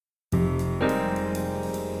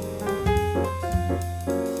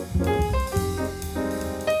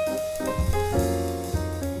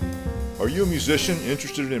you a musician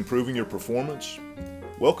interested in improving your performance?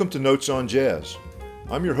 Welcome to Notes on Jazz.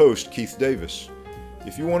 I'm your host, Keith Davis.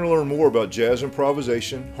 If you want to learn more about jazz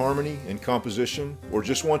improvisation, harmony, and composition, or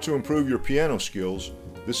just want to improve your piano skills,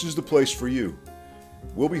 this is the place for you.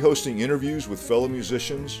 We'll be hosting interviews with fellow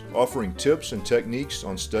musicians, offering tips and techniques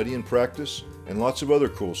on study and practice, and lots of other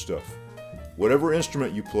cool stuff. Whatever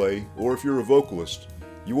instrument you play, or if you're a vocalist,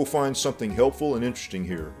 you will find something helpful and interesting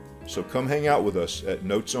here. So come hang out with us at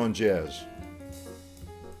Notes on Jazz.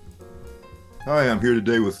 Hi, I'm here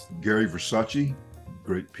today with Gary Versace,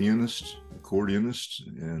 great pianist, accordionist,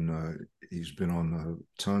 and he's been on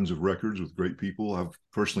tons of records with great people. I've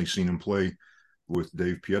personally seen him play with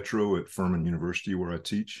Dave Pietro at Furman University, where I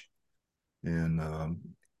teach. And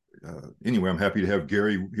anyway, I'm happy to have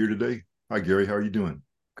Gary here today. Hi, Gary. How are you doing?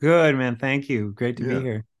 Good, man. Thank you. Great to be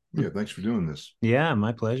here. Yeah, thanks for doing this. Yeah,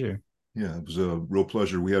 my pleasure. Yeah, it was a real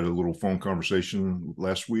pleasure. We had a little phone conversation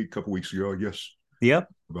last week, a couple weeks ago, I guess. Yep.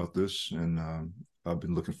 About this, and I've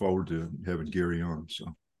been looking forward to having Gary on.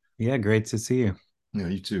 So. Yeah, great to see you. Yeah,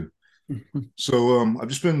 you too. So I've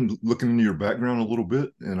just been looking into your background a little bit,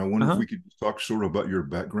 and I wonder if we could talk sort of about your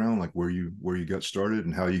background, like where you got started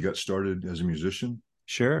and how you got started as a musician.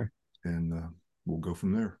 Sure. And we'll go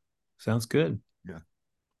from there. Sounds good. Yeah.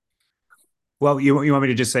 Well, you want me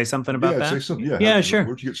to just say something about that? Say something. Yeah. Yeah, sure.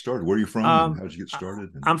 Where'd you get started? Where are you from? And how did you get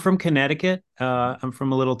started? I'm from Connecticut. I'm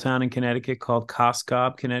from a little town in Connecticut called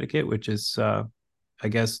Coscob, Connecticut, which is, I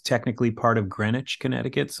guess, technically part of Greenwich,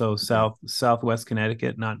 Connecticut. So southwest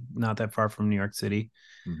Connecticut, not that far from New York City.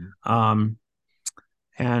 Mm-hmm.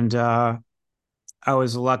 And I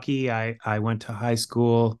was lucky. I went to high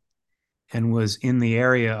school and was in the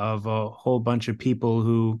area of a whole bunch of people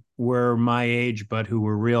who were my age, but who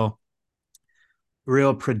were real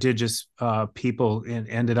prodigious people, and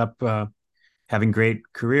ended up having great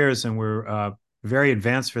careers and were very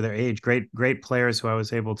advanced for their age. Great players who I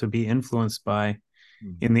was able to be influenced by.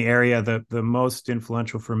 Mm-hmm. In the area. The most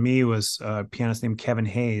influential for me was a pianist named Kevin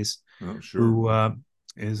Hayes, who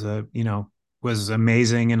was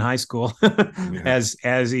amazing in high school, as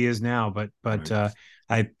he is now. But right.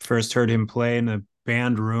 I first heard him play in the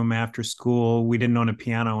band room after school. We didn't own a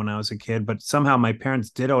piano when I was a kid, but somehow my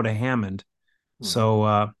parents did own a Hammond.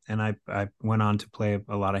 So, and I went on to play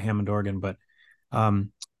a lot of Hammond organ, but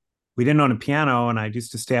we didn't own a piano, and I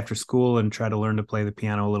used to stay after school and try to learn to play the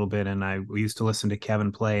piano a little bit. And we used to listen to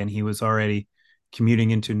Kevin play, and he was already commuting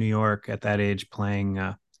into New York at that age, playing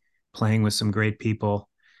with some great people.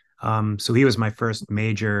 So he was my first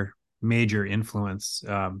major influence.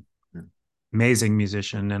 Amazing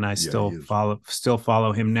musician, and I still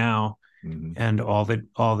follow him now, mm-hmm. and all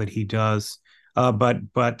that he does.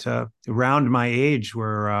 But around my age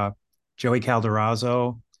were Joey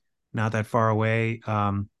Calderazzo, not that far away.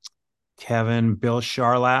 Kevin, Bill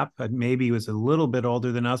Charlap, maybe he was a little bit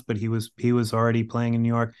older than us, but he was already playing in New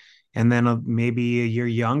York. And then maybe a year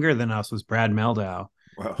younger than us was Brad Meldau,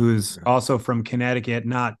 who's also from Connecticut,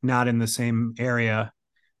 not in the same area,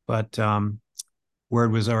 but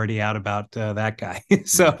word was already out about that guy.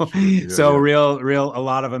 Real, a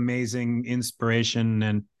lot of amazing inspiration.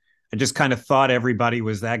 And I just kind of thought everybody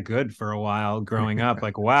was that good for a while growing up.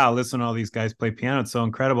 Like, wow, listen to all these guys play piano. It's so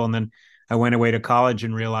incredible. And then I went away to college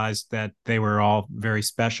and realized that they were all very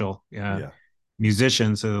special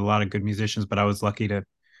musicians. So a lot of good musicians, but I was lucky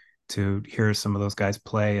to hear some of those guys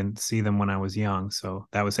play and see them when I was young. So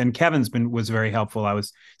that was, and Kevin's was very helpful. I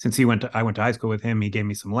went to high school with him. He gave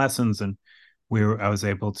me some lessons, and I was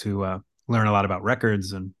able to learn a lot about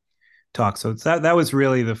records and talk. So that was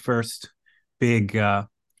really the first big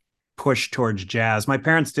push towards jazz. My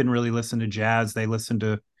parents didn't really listen to jazz. They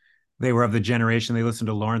were of the generation. They listened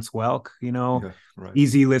to Lawrence Welk,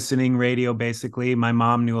 easy listening radio, basically. My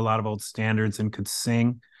mom knew a lot of old standards and could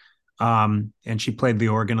sing. And she played the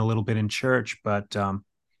organ a little bit in church, but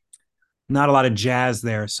not a lot of jazz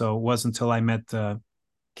there. So it wasn't until I met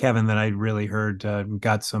Kevin that I really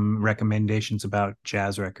got some recommendations about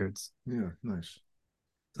jazz records. Yeah, nice.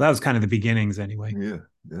 So that was kind of the beginnings anyway. Yeah,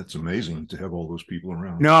 that's amazing to have all those people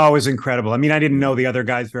around. No, it was incredible. I mean, I didn't know the other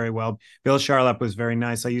guys very well. Bill Charlap was very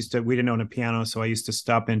nice. We didn't own a piano, so I used to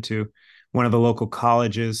stop into one of the local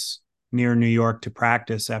colleges near New York to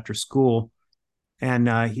practice after school. And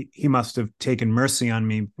he must have taken mercy on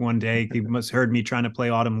me one day. He must have heard me trying to play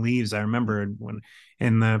Autumn Leaves. I remember when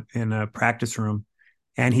in a practice room,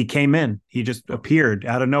 and he came in. He just appeared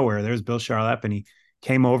out of nowhere. There's Bill Charlap, and he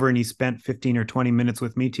came over and he spent 15 or 20 minutes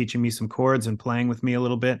with me, teaching me some chords and playing with me a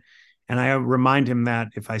little bit. And I remind him that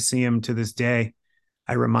if I see him to this day,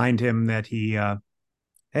 I remind him that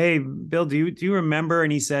hey, Bill, do you remember?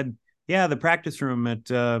 And he said, Yeah, the practice room at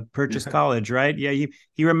Purchase Yeah, College, right? Yeah,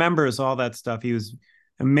 he remembers all that stuff. He was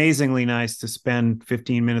amazingly nice to spend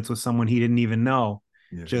 15 minutes with someone he didn't even know,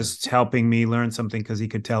 yeah, yeah, just helping me learn something because he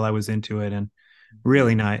could tell I was into it, and yeah.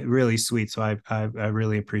 really nice, really sweet. So I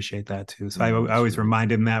really appreciate that too. So Yeah, I that's always great.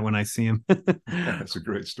 remind him that when I see him. Yeah, that's a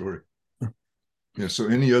great story. Yeah. So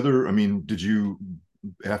any other, I mean, did you,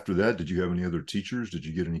 after that, did you have any other teachers? Did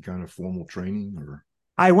you get any kind of formal training or?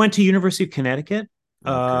 I went to University of Connecticut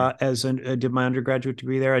Okay. did my undergraduate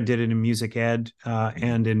degree there. I did it in music ed Mhm.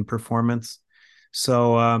 and in performance.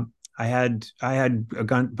 So I had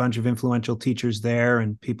a bunch of influential teachers there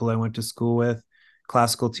and people I went to school with.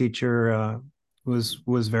 Classical teacher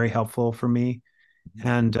was very helpful for me,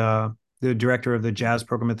 and the director of the jazz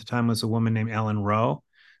program at the time was a woman named Ellen Rowe,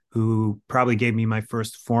 who probably gave me my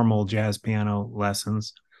first formal jazz piano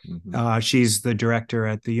lessons. Mhm. She's the director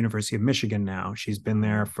at the University of Michigan now. She's been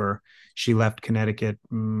there Oh, for, she left Connecticut,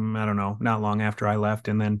 I don't know, not long after I left.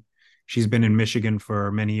 And then she's been in Michigan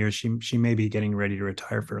for many years. She may be getting ready to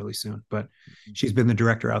retire fairly soon, but she's been the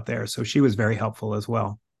director out there. So she was very helpful as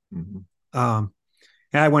well. mhm. Um,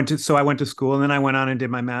 and I went to school and then I went on and did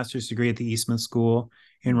my master's degree at the Eastman School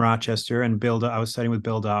in Mhm. Rochester. And I was studying with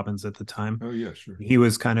Bill Dobbins at the time. Oh, yeah, sure. He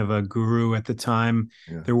was kind of a guru at the time.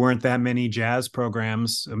 Yeah. There weren't that many jazz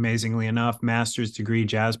programs, amazingly enough, master's degree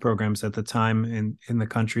jazz programs at the time in the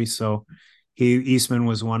country. So Eastman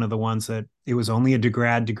was one of the ones that it was only a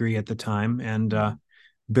grad degree at the time. And Mhm.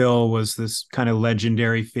 Bill was this kind of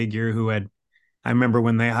legendary figure who had, I remember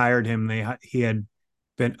when they hired him, he had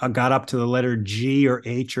been got up to the letter G or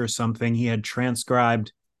H or something. He had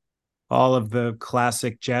transcribed all of the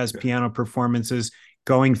classic jazz Yeah. piano performances,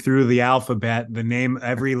 going through the alphabet, the name,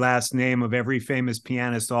 every last name of every famous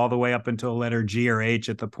pianist, all the way up until letter G or H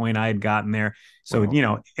at the point I had gotten there. So,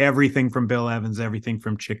 Wow. everything from Bill Evans, everything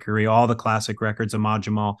from Chick Corea, all the classic records of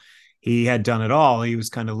Jamal. He had done it all. He was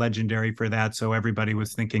kind of legendary for that. So everybody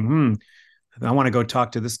was thinking, I want to go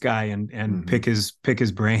talk to this guy and Hmm. pick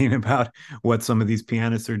his brain about what some of these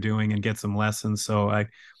pianists are doing and get some lessons. So I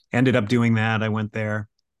ended up doing that. I went there.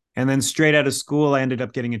 And then straight out of school, I ended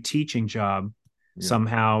up getting a teaching job Yeah.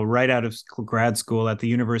 somehow right out of grad school at the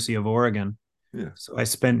University of Oregon. Yeah. So I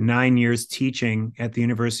spent 9 years teaching at the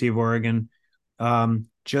University of Oregon,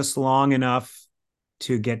 just long enough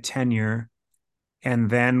to get tenure. And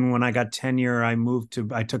then when I got tenure,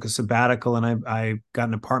 I took a sabbatical and I got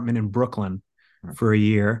an apartment in Brooklyn Right. for a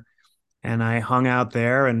year. And I hung out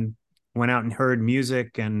there and went out and heard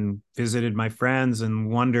music and visited my friends and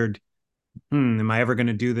wondered, am I ever going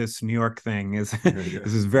to do this New York thing? Yeah. Yeah.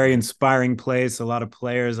 This is a very inspiring place, a lot of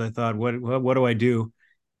players. I thought, what do I do?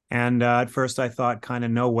 And at first, I thought, kind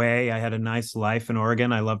of, no way. I had a nice life in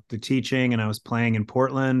Oregon. I loved the teaching, and I was playing in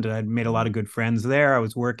Portland. I'd made a lot Mhm. of good friends there. I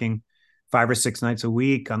was working 5 or 6 nights a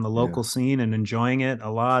week on the Yeah. local scene and enjoying it a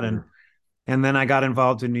lot. And Sure. and then I got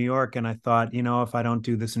involved in New York, and I thought, if I don't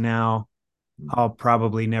do this now, Mhm. I'll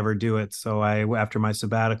probably never do it. So after my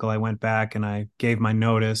sabbatical, I went back and I gave my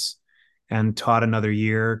notice and taught another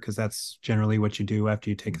year because that's generally what you do after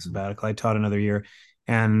you take a Mhm. sabbatical. I taught another year,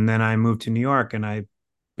 and then I moved to New York, and I've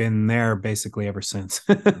been there basically ever since.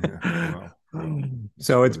 Yeah. Wow. That's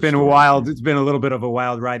So quite it's a been a story. wild. Yeah. It's been a little bit of a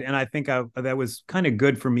wild ride, and I think that was kind of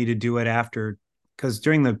good for me to do it after, because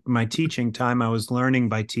during my teaching time, I was learning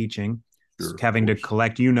by teaching, Sure. Of having to course.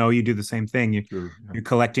 collect. You do the same thing. Sure. Yeah. You're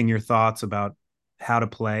collecting your thoughts about how to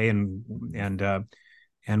play Mhm.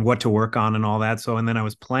 and what to work on and all that. So, and then I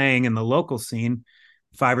was playing in the local scene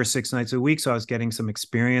 5 or 6 nights a week, so I was getting some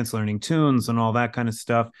experience learning tunes and all that kind of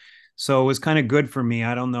stuff. So it was kind of good for me.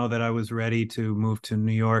 I don't know that I was ready to move to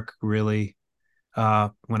New York really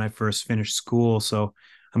when I first finished school. So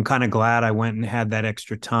I'm kind of glad I went and had that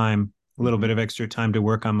extra time, a little bit Mhm. of extra time to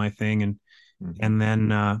work on my thing, Mhm. and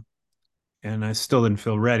then and I still didn't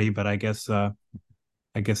feel ready, but I guess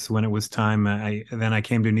when it was time, I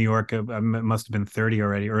came to New York. I must have been 30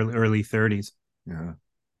 already, early 30s. Yeah.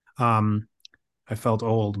 Um, I felt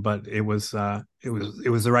old, but it was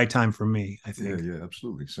the right time for me, I Yeah. think. Yeah.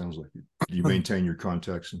 Absolutely. Sounds like it. Do you maintain your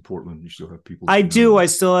contacts in Portland? You still have people that I you know do. I there?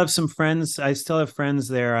 still have some friends. I still have friends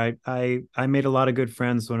there. I made a lot of good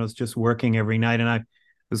friends when I was just working every night, and I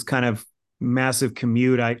was kind of massive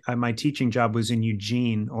commute. My teaching job was in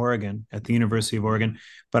Eugene, Oregon, at the Okay. University of Yeah. Oregon,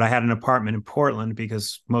 but I had an apartment in Portland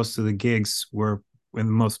because most of the gigs were when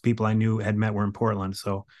most people I knew had met were in Portland.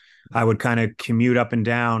 So I would kind of commute up and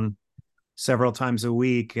down several times a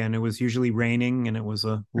week, and it was usually raining, and it was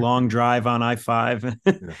a long drive on I-5. Yeah.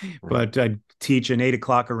 Right. But I'd teach an 8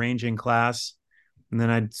 o'clock arranging class, and then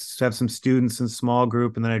I'd have some students in small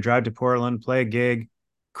group, and then I'd drive to Portland, play a gig,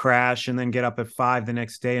 crash and then get up at 5 the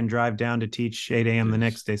next day and drive down to teach 8 a.m. the Yes.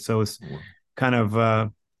 next day. So it's Well, kind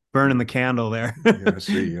of burning the candle there. yeah, I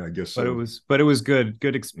see. I guess But so. it was good Yeah.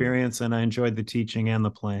 experience, and I enjoyed the teaching and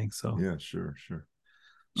the playing. So Yeah, sure, sure.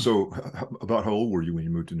 So, about how old were you when you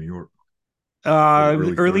moved to New York?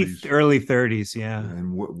 Early early 30s? early 30s, Yeah. yeah.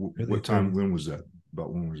 And Early what time, 30s. when was that?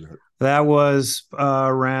 About when was that? That was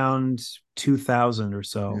around 2000 or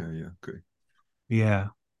so. Yeah, yeah. Okay. Yeah.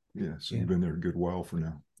 Yeah. So Yeah. you've been there a good while for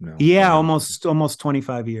now, by Yeah, now. almost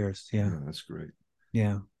 25 years. Yeah. Yeah, that's great.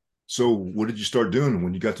 Yeah. So what did you start doing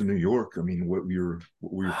when you got to New York? I mean, what were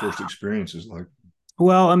your first experiences like?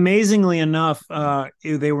 Well, amazingly enough,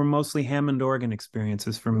 they were mostly Hammond organ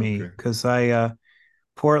experiences for me Okay. because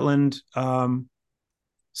Portland,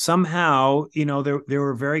 somehow, there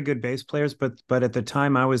were very good bass players, but at the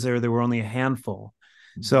time I was there were only a handful.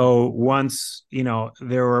 Mm-hmm. So once,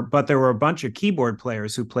 there were a bunch of keyboard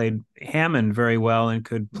players who played Hammond very well and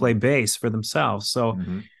could play bass for themselves. So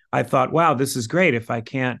Mm-hmm. I thought, wow, this is great. If I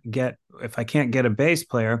can't get a bass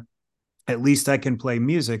player, at least I can play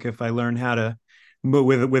music if I learn how to, but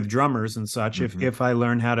with drummers and such. If Mm-hmm. if I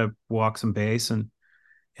learn how to walk some bass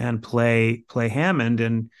and play Hammond,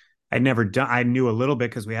 and I knew a little bit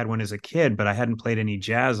because we had one as a kid, but I hadn't played any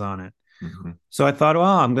jazz on it. Mm-hmm. So I thought,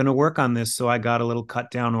 well, I'm going to work on this. So I got a little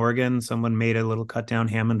cut down organ. Someone made a little cut down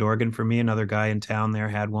Hammond organ for me. Another guy in town there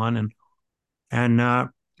had one, and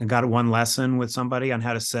I got one lesson with somebody on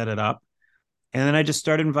how to set it up. And then I just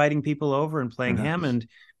started inviting people over and playing Nice. Hammond.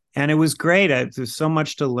 And it was great. There's so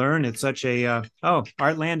much to learn. It's such oh,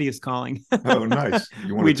 Art Landy is calling. Oh, nice.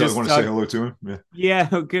 You We want just to say talked. hello to him? Yeah.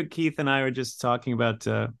 Yeah, good. Keith and I were just talking about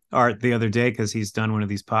Art the other day because he's done one of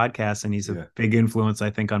these podcasts and he's a Yeah. big influence, I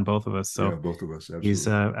think, on both of us. Yeah, So both of us, he's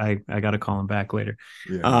absolutely. I got to call him back later.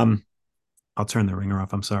 Yeah, yeah. Um, I'll turn the ringer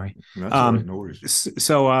off. I'm sorry. That's all right. Um, No worries.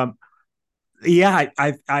 so yeah,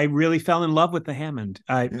 I really fell in love with the Hammond.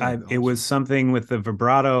 Yeah, It was awesome. something with the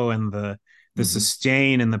vibrato and the Mm-hmm.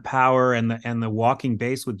 sustain and the power and the walking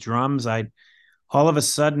bass with drums. I All of a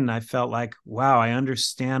sudden I felt like, wow, I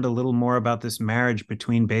understand a little more about this marriage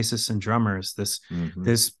between bassists and drummers. Mm-hmm.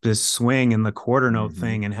 This swing and the quarter note Mm-hmm.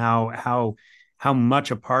 thing, and how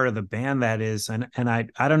much a part of the band that is. And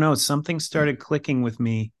I don't know, something started clicking with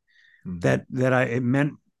me Mm-hmm. that it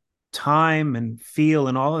meant time and feel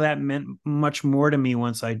and all of that meant much more to me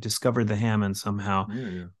once I discovered the Hammond somehow. Yeah,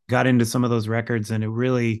 yeah. Got into some of those records, and it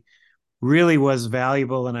really was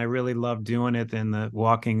valuable, and I really loved doing it, and the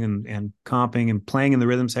walking and comping and playing in the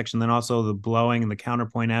rhythm section, then also the blowing and the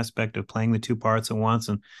counterpoint aspect of playing the two parts at once.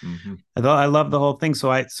 And Mm-hmm. I thought I loved the whole thing.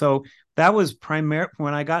 So that was primary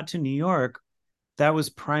when I got to New York. That was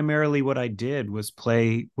primarily what I did was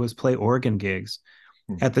play organ gigs.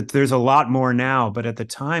 There's a lot more now, but at the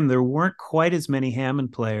time there weren't quite as many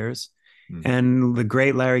Hammond players, Mm-hmm. and the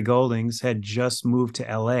great Larry Goldings had just moved to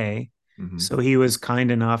LA. Mm-hmm. So he was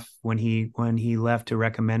kind enough when he left to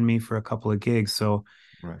recommend me for a couple of gigs. So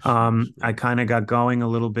Nice, nice, I great. kind of got going a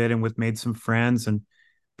little bit and with made some friends, and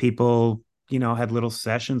people, had little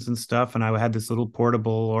sessions and stuff. And I had this little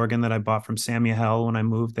portable organ that I bought from Samuel Hell when I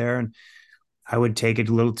moved there. And I would take it,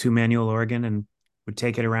 a little two manual organ, and would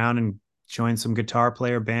take it around and join some guitar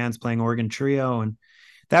player bands playing organ trio. And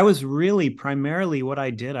that was really primarily what I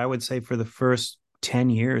did. I would say for the first 10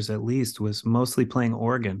 years at least was mostly playing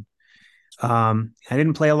organ. I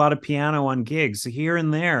didn't play a lot of piano on gigs here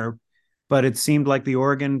and there, but it seemed like the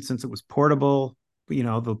organ, since it was portable,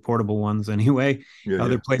 the portable ones anyway, Yeah,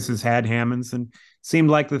 other yeah. places had Hammonds, and seemed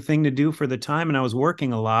like the thing to do for the time. And I was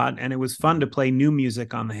working a lot, and it was fun Mm-hmm. to play new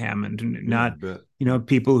music on the Hammond, and Yeah, I not, bet.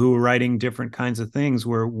 people who were writing different kinds of things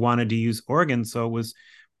were wanted to use organ. So it was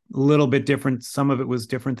a little bit different. Some of it was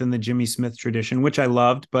different than the Jimmy Smith tradition, which I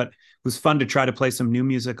loved, but it was fun to try to play some new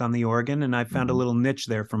music on the organ. And I found a Mm-hmm. little niche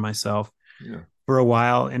there for myself Yeah. for a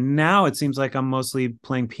while. And now it seems like I'm mostly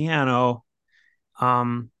playing piano.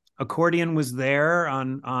 Um, Accordion was there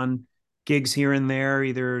on gigs here and there,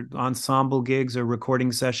 either ensemble gigs or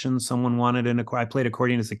recording sessions. Someone wanted I played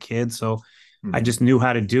accordion as a kid, so I Mm-hmm. just knew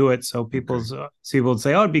how to do it. So Okay. people would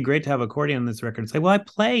say, "Oh, it'd be great to have accordion on this record." It's like, well, I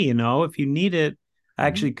play, if you need it, I Mm-hmm.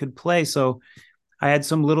 actually could play. So I had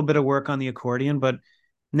some little bit of work on the accordion, but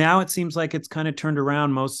now it seems like it's kind of turned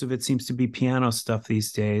around. Most of it seems to be piano stuff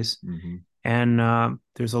these days, Mm-hmm. and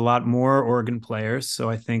there's a lot more organ players.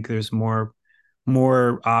 So I think there's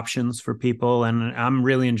more options for people, and I'm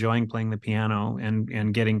really enjoying playing the piano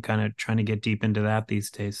and getting kind of trying to get deep into that these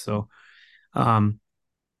days. So um,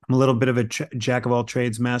 I'm a little bit of a jack of all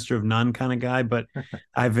trades, master of none kind of guy, but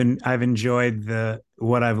I've enjoyed the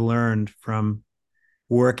what I've learned from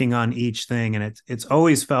working on each thing, and it's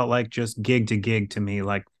always felt like just gig to gig to me.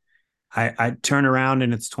 Like I turn around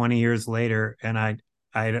and it's 20 years later, and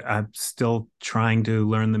I'm still trying to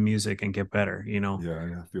learn the music and get better, you know.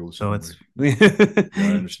 Yeah, I feel the So same way. it's Yeah, I it's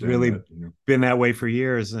understand really that. You know. been that way for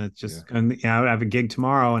years, and it's Yeah, just, and you know, I have a gig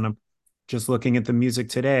tomorrow, and I'm just looking at the music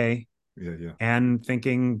today yeah, yeah. and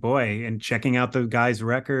thinking, boy, and checking out the guy's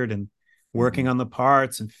record and Hmm. working on the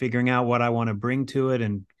parts and figuring out what I want to bring to it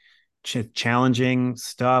and challenging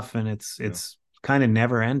stuff, and Yeah, it's kind of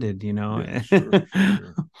never ended, you know. yeah, sure, sure,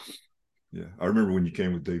 sure. Yeah, I remember when you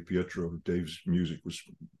came with Dave Pietro. Dave's music was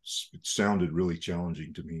it sounded really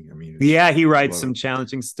challenging to me. I mean, it's Yeah, he a writes lot some of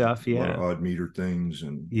challenging stuff. a lot of Yeah, odd meter things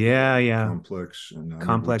and yeah. complex. And I remember we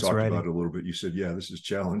Complex talked about writing. it a little bit. You said, "Yeah, this is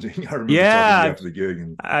challenging." I remember talking to you Yeah, after the gig,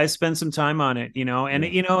 and I spent some time on it, you know, and yeah,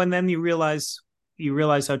 you know, and then you realize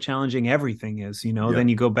how challenging everything is, you know. yeah, Then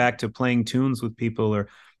you go yeah, back to playing tunes with people or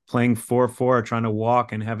playing 4/4, trying to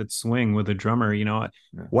walk and have it swing with a drummer, you know.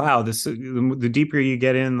 yeah. Wow, this the deeper you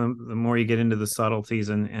get in, the more you get into the subtleties,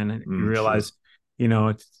 and you Sure. realize, you know,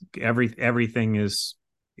 it's everything is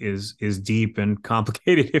deep and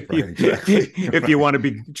complicated if Right. you Exactly. if you Right. want to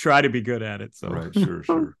be try to be good at it. So Right. Sure.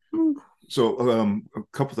 Sure. So, a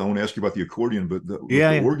couple. I want to ask you about the accordion, but with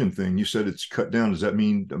yeah, the yeah. organ thing, you said it's cut down. Does that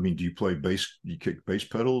mean? I mean, do you play bass? You kick bass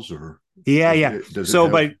pedals, or Yeah, is yeah. it? Does it So,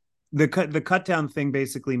 have? but the cut down thing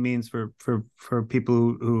basically means for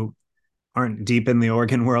people who aren't deep in the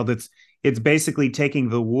organ world, it's basically taking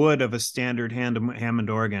the wood of a standard Hammond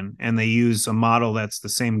organ, and they use a model that's the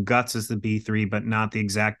same guts as the B3, but not the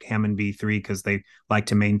exact Hammond B3 because they like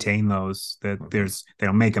to maintain those. That Okay. they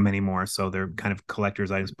don't make them anymore, so they're kind of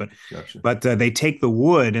collector's items. Gotcha. But they take the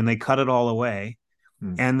wood and they cut it all away,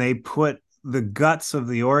 Hmm. and they put the guts of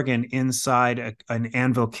the organ inside an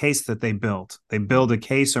anvil case that they built. They Hmm. build a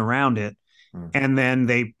case around it, Hmm. and then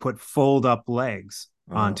they put fold up legs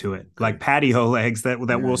Oh, onto it, like okay. patio legs that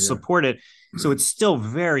Yeah. will Yeah. support it. So it's still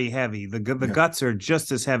very heavy. The Yeah. guts are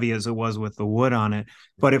just as heavy as it was with the wood on it,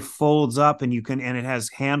 but it folds up, and you can, and it has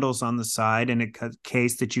handles on the side, and a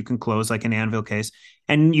case that you can close like an anvil case,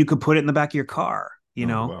 and you could put it in the back of your car, you Oh,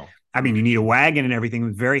 know. wow. I mean, Sure. you need a Sure. wagon and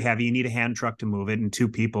everything, very heavy. You need a hand truck to move it, and two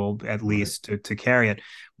people at Right. least to carry it.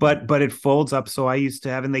 Right. But it folds up. So I used to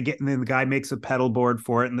have, and then the guy makes a pedal board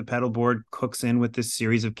for it, and the pedal board hooks in with this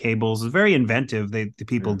series of cables. It's very inventive. The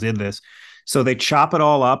people Yeah. did this, so they chop it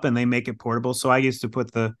all up and they make it portable. So I used to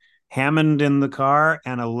put the Hammond in the car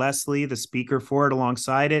and a Leslie, the speaker for it,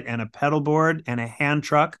 alongside it, and a pedal board and a hand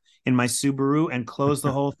truck in my Subaru, and close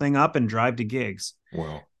the whole thing up and drive to gigs.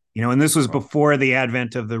 Wow. You know, and this was Wow. before the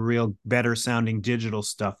advent of the real better sounding digital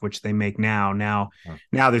stuff, which they make now. Huh.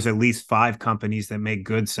 Now there's at least 5 companies that make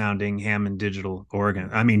good sounding Hammond digital organ.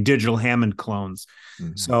 Yeah. I mean, digital Hammond clones.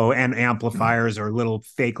 Hmm. So, and amplifiers or little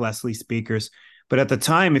fake Leslie speakers. But at the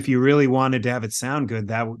time, if you really wanted to have it sound good,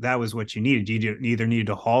 that was what you needed. You either needed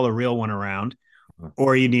to haul a real one around,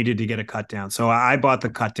 or you needed to get a cut down. So I bought the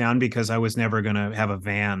cut down because I was never going to have a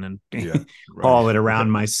van Yeah. and Right. haul it around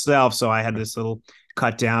Right. myself. So I had this little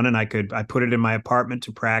cut down, and I put it in my apartment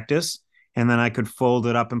to practice, and then I could fold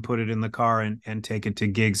it up and put it in the car and take it to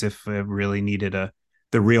gigs if it really needed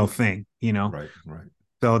the real thing, you know. Right. Right.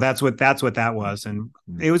 So that's what that was, and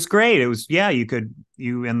Mm. it was great. It was, yeah, you can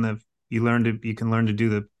learn to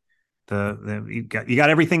do you got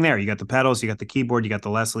everything there. You got the pedals, you got the keyboard, you got the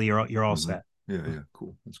Leslie. You're all Hmm. set. Yeah, yeah,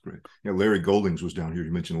 cool. That's great. Yeah, Larry Goldings was down here.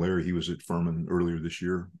 You mentioned Larry. He was at Furman earlier this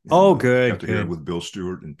year, and Oh, got good, to hear him good. with Bill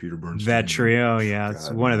Stewart and Peter That Bernstein. And trio, yeah, it's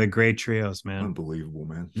God, one of the man, great trios, man. unbelievable,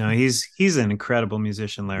 man. No, he's an incredible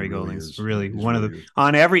musician, He Larry really Goldings. is. Yeah, Really he's one of the really is.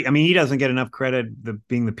 on every. I mean, he doesn't get enough credit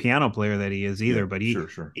being the piano player that he is Yeah, either, but sure,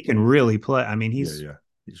 sure. he can really play. I mean, Yeah, yeah,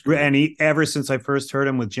 he's great. and he ever since I first heard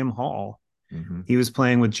him with Jim Hall, Hmm. he was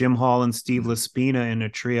playing with Jim Hall and Steve Laspina in a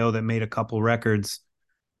trio that made a couple records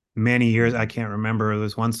many years. I Hmm. can't remember. There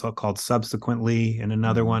was one called Subsequently, and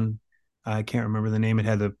another Hmm. one. I can't remember the name. It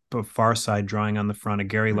had the Far Side drawing on the front, a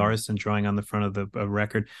Gary Yeah, Larson drawing on the front of the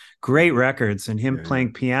record. Great records, and him yeah, yeah,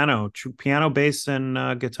 playing piano, bass,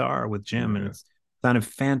 and guitar with Jim, and yeah, it's sounded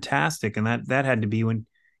fantastic. And that had to be when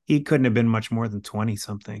he couldn't have been much more than 20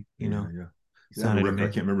 something. You yeah, know, yeah. he They have a sounded record. I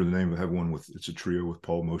amazing. can't remember the name. But I have one with it's a trio with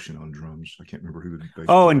Paul Motion on drums. I can't remember who the bass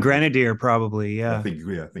Oh, and player is. Grenadier probably, yeah,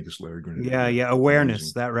 Yeah, I think it's Larry Grenadier. yeah, Yeah, yeah.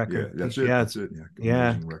 Awareness, amazing. that Yeah, record. that's it. Yeah, That's it's it. Yeah, yeah,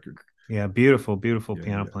 amazing record. yeah. Beautiful Yeah,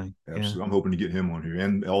 piano yeah, playing. Yeah. absolutely. I'm hoping to get him on here,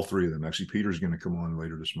 and all three of them. Actually, Peter's going to come on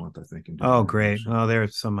later this month, I think, and do an Oh, interview. great. So Oh, they're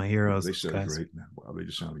some of my yeah, heroes, they those sound guys. great, man. Wow, they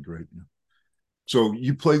just sounded great. Yeah. So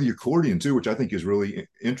you play the accordion too, which I think is really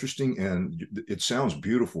interesting, and it sounds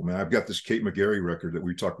beautiful, man. I've got this Kate McGarry record that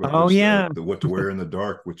we talked about Oh, this, yeah. the "What to Wear in the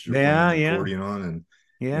Dark," which you're playing Yeah, an yeah. accordion on, and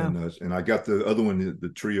Yeah. And I got the other one, the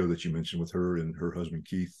trio that you mentioned with her and her husband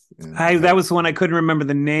Keith, and I that was the one I couldn't remember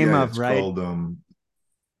the name yeah, of, it's right? called God,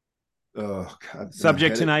 and I Subject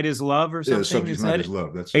had it. Tonight is Love or Yeah, something. subject Is tonight that is it?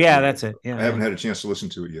 love. That's it. Yeah, Yeah, that's it. I Yeah, haven't yeah. had a chance to listen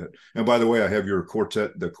to it yet. And by the way, I have your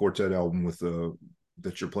the quartet album with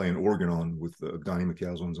that you're playing organ on with Donnie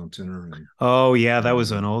McCaslins on tenor, Oh yeah, that and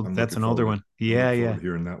was an old. I'm That's looking an older forward to one. Yeah, yeah,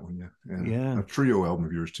 hearing that one. Yeah, and yeah. a trio album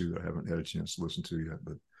of yours too that I haven't had a chance to listen to yet.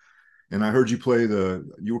 But and I heard you play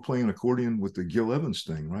you were playing accordion with the Gil Evans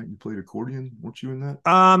thing, right? You played accordion, weren't you in that?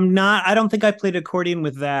 Not. I don't think I played accordion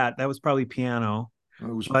with that. That was probably piano. I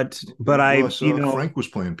was But yeah. Well, I I, saw Frank was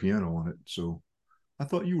playing piano on it, so I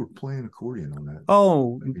thought you were playing accordion on that.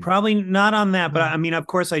 oh, Maybe probably not on that. But no. I mean, of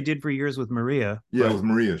course, I did for years with Maria. Yeah, But with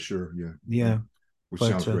Maria, sure. Yeah, yeah. yeah, Which but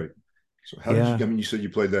sounds great. So how did you? yeah, I mean, you said you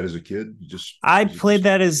played that as a kid. You just I was it played just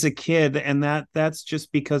that as a kid, and that's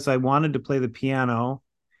just because I wanted to play the piano.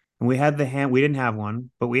 And we had the we didn't have one,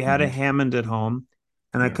 but we had a mm-hmm. Hammond at home.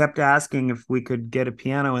 And I Yeah. kept asking if we could get a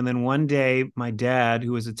piano. And then one day, my dad,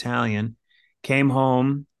 who was Italian, came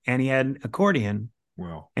home and he had an accordion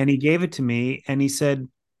Well, and he gave it to me and he said,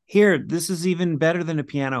 "Here, this is even better than a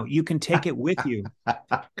piano. You can take it with you.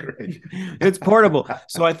 great. It's portable."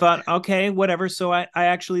 So I thought, okay, whatever. So I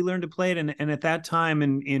actually learned to play it. And at that time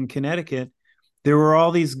in Connecticut, there were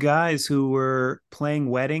all these guys who were playing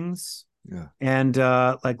weddings Yeah. and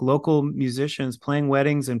like local musicians playing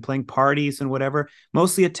weddings and playing parties and whatever, Mm-hmm.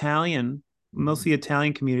 mostly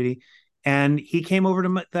Italian community. And he came over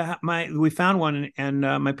to we found one, and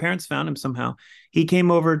my parents found him somehow. He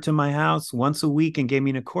came over to my house once a week and gave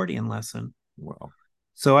me an accordion lesson. Wow.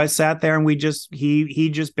 So I sat there and he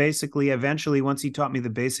just basically eventually, once he taught me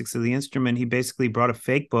the basics of the instrument, he basically brought a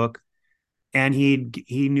fake book and he'd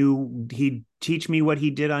teach me what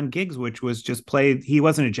he did on gigs, which was just play. He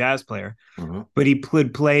wasn't a jazz player, Uh-huh. but he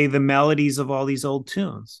could play the melodies of all these old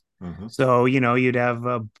tunes. Uh-huh. So, you'd have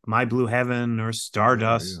My Blue Heaven or Yeah. Yeah.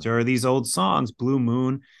 Stardust or these old songs, Blue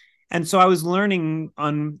Moon. And so I was learning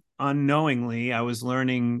unknowingly, I was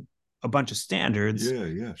learning a bunch of standards, Yeah.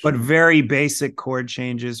 Yeah. but Sure. very basic chord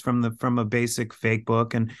changes from a basic fake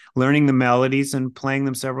book, and learning the melodies and playing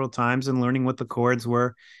them several times and learning what the chords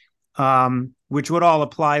were, which would all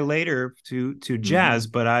apply later to Mm-hmm. jazz.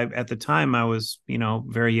 But at the time I was,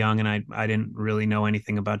 very young, and I didn't really know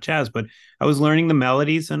anything about jazz, but I was learning the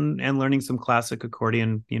melodies and learning some classic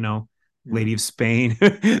accordion, Yeah. Lady of Spain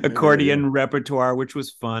Yeah. Yeah. accordion repertoire, which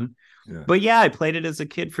was fun. Yeah. But yeah, I played it as a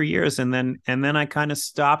kid for years, and then I kind of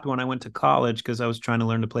stopped when I went to college because I was trying to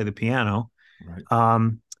learn to play the piano. Right.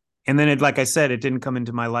 Um, and then like I said, it didn't come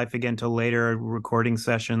into my life again till later recording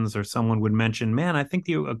sessions, or someone would mention, "Man, I think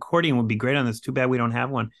the accordion would be great on this. Too bad we don't have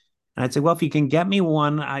one." And I'd say, "Well, if you can get me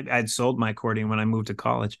one," I'd sold my accordion when I moved to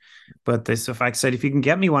college. But if I said, "If you can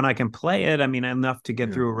get me one, I can play it." I mean, enough to get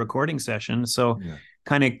Yeah. through a recording session. So Yeah.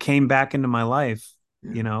 kind of came back into my life,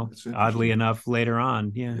 Yeah. That's oddly interesting. enough later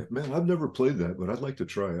on. Yeah. Yeah, man, I've never played that, but I'd like to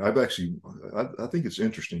try it. I think it's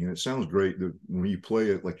interesting and it sounds great that when you play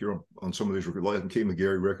it, like you're on some of these records, like Kate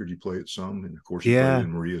McGarry record, you play it some, and of course you played it Yeah.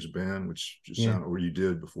 in Maria's band, which just Yeah. sounded, or you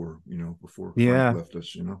did before, before Frank Yeah. left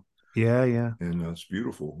us, Yeah. Yeah. and it's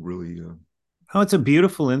beautiful, really. Oh, it's a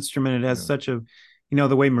beautiful instrument. It has Yeah. such a,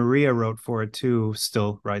 the way Maria wrote for it too,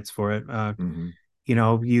 still writes for it. Mm-hmm.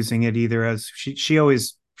 Using it either as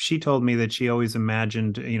she told me that she always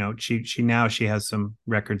imagined, she has some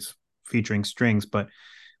records featuring strings, but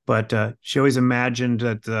she always imagined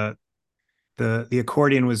that the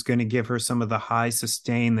accordion was going to give her some of the high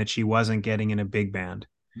sustain that she wasn't getting in a big band.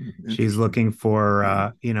 She's Interesting. looking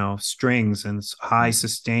for strings and high Mm-hmm.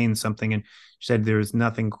 sustain something, and she said there's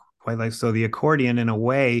nothing quite like. So the accordion, in a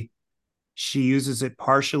way, she uses it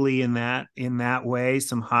partially in that way,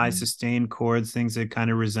 some high Mm-hmm. sustained chords, things that kind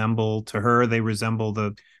of resemble, to her, they resemble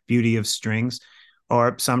the beauty of strings.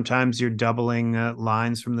 Or sometimes you're doubling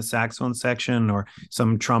lines from the saxophone section, or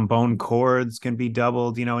some trombone chords can be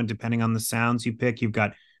doubled, and depending on the sounds you pick, you've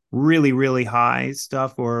got really really high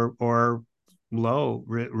stuff, or low,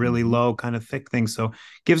 really Mm-hmm. low, kind of thick things. So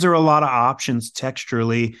gives her a lot of options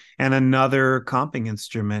texturally, and another comping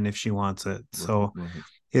instrument if she wants it. Right, So right.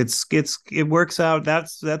 it works out.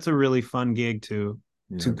 That's a really fun gig to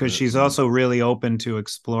Yeah, I because bet. she's Yeah. also really open to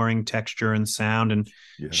exploring texture and sound, and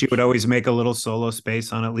Yeah, she would sure. always make a little solo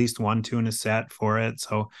space on at least one tune a set for it.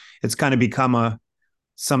 So it's kind of become a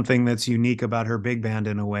something that's unique about her big band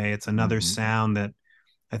in a way. It's another Mm-hmm. sound that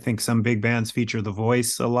I think some big bands feature the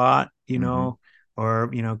voice a lot, Mm-hmm.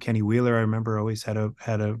 or Kenny Wheeler, I remember, always had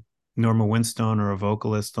a Norma Winstone or a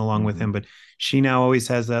vocalist along with Mm-hmm. him, but she now always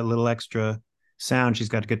has that little extra sound. She's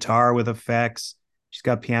got a guitar with effects. she's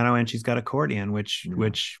got piano and she's got accordion, Yeah.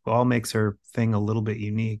 which all makes her thing a little bit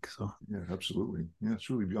unique. So Yeah, absolutely. Yeah, it's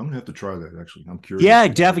really. I'm gonna have to try that. Actually, I'm curious yeah,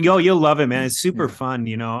 about it definitely. Oh, because you'll love it, man. It's super yeah, fun.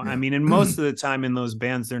 I mean, and yeah. most of the time in those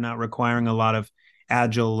bands, they're not requiring a lot of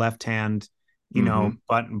agile left hand, Hmm.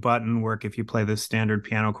 button work if you play the standard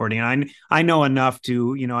piano accordion. I know enough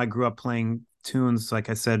to, I grew up playing tunes, like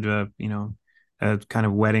I said, kind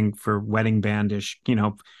of wedding bandish,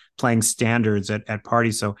 playing standards at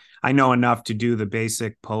parties. So I know enough to do the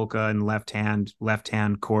basic polka and left hand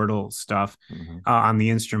chordal stuff Hmm. on the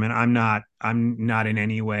instrument. I'm not in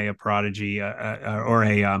any way a prodigy or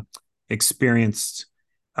a experienced,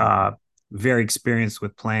 uh, very experienced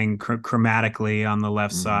with playing chromatically on the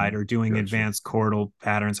left Hmm. side or doing Gotcha. advanced chordal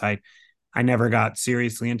patterns. I never got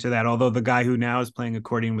seriously into that. Although the guy who now is playing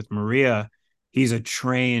accordion with Maria, he's a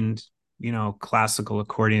trained, classical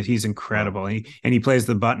accordion. He's Wow. incredible. And he plays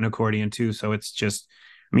the button accordion too. So it's just,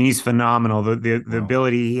 I mean, he's phenomenal. The Wow.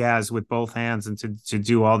 ability he has with both hands and to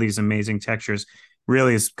do all these amazing textures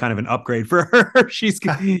really is kind of an upgrade for her. She's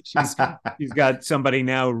got somebody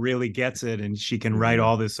now who really gets it, and she can write Yeah.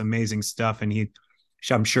 all this amazing stuff. And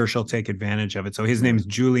I'm sure she'll take advantage of it. So his name Yeah. is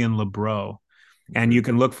Julian Lebreau, and you Okay.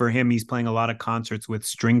 can look for him. He's playing a lot of concerts with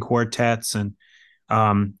string quartets and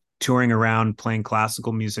touring around playing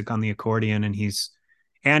classical music on the accordion. And he's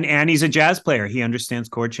a jazz player. He understands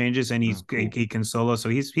chord changes and Oh, cool. he can solo. So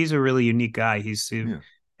he's a really unique guy. He's Yeah.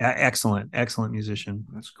 excellent musician.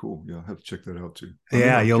 That's cool. Yeah, I'll have to check that out too.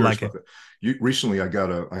 Yeah, I'm you'll curious like about it.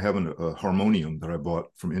 that. I I have a harmonium that I bought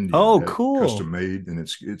from India. I Oh, had it cool. custom made, and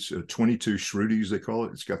it's a 22 Shrutis they call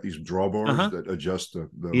it. It's got these drawbars Uh-huh. that adjust the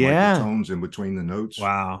Yeah. microtones in between the notes.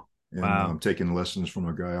 Wow. And I'm Wow. taking lessons from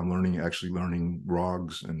a guy. I'm actually learning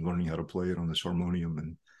rags and learning how to play it on this harmonium,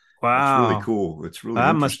 and it's really Wow. cool. It's really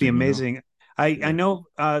That must be interesting, you know. amazing. I Yeah. know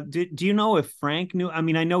do you know if Frank knew? I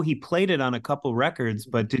mean, I know he played it on a couple records,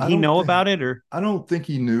 but did I he don't know think about it or I don't think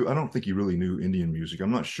he knew. I don't think he really knew Indian music.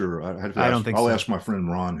 I'm not sure. I have to I don't ask. think I'll so. ask my friend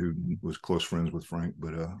Ron, who was close friends with Frank,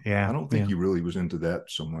 but I Yeah. don't think Yeah. he really was into that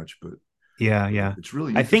so much. But Yeah, yeah. it's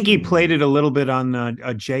really I think he interesting. played it a little bit on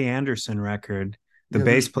a Jay Anderson record. The Yeah,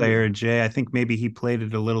 bass yeah, player, Jay, I think maybe he played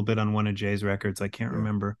it a little bit on one of Jay's records. I can't yeah,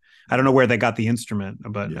 remember. I don't yeah, know where they got the instrument,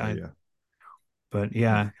 yeah, yeah, but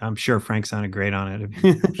yeah. yeah, I'm sure Frank sounded great on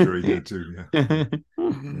I'm sure he did too. Yeah, yeah, it.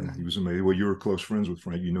 yeah. He was amazing. Well, you were close friends with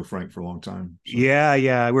Frank. You know Frank for a long time, so Yeah,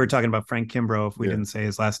 yeah. We were talking about Frank Kimbrough, if we yeah, didn't say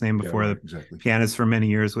his last name yeah. before. Right, The exactly. pianist for many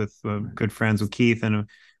years with Right. good friends with Keith and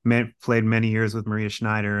played many years with Maria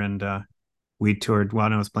Schneider. And we toured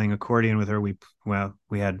while I was playing accordion with her. We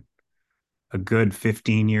had a good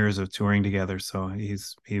 15 years of touring together. So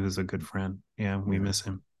he was a good friend. Yeah, we Yeah, miss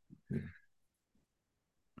him. yeah.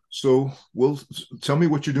 So, well, tell me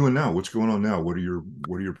what you're doing now. What's going on now? What are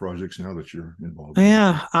your projects now that you're involved in?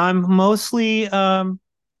 Yeah, I'm mostly a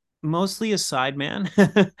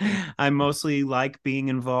sideman. I mostly like being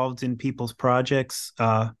involved in people's projects.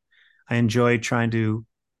 I enjoy trying to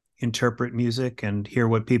interpret music and hear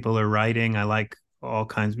what people are writing. I like all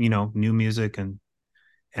kinds, new music and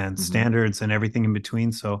Hmm. standards and everything in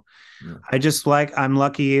between. So Yeah. I'm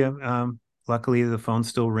lucky. Luckily the phone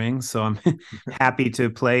still rings. So I'm happy to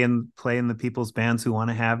play in the people's bands who want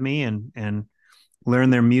to have me and learn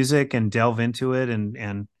their music and delve into it.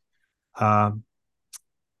 Uh,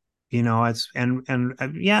 it's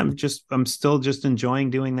yeah, I'm still just enjoying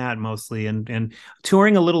doing that mostly and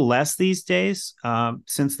touring a little less these days,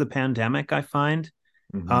 since the pandemic, I find.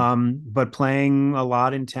 Hmm. But playing a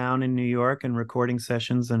lot in town in New York and recording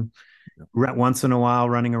sessions and Yeah. once in a while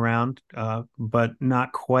running around, but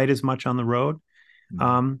not quite as much on the road. Hmm.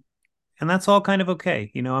 Um, and that's all kind of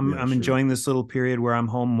okay. Yeah. I'm Sure. enjoying this little period where I'm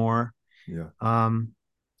home more. Yeah. Um,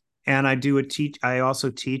 and I also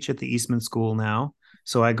teach at the Eastman School now.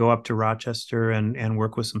 So I go up to Rochester and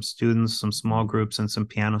work with some students, some small Hmm. groups and some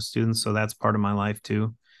piano students. So that's part of my life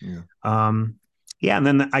too. Yeah. Um, yeah, and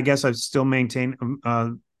then I guess I've still maintained,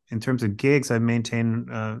 in terms of gigs, I've maintained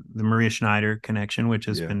the Maria Schneider connection, which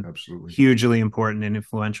has Yeah. been Absolutely. hugely important and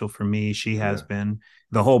influential for me. She has Yeah. been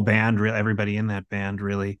the whole band, everybody in that band,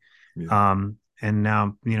 really. Yeah. And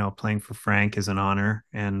now, playing for Frank is an honor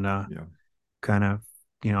and Yeah. kind of,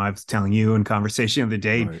 I was telling you in conversation of the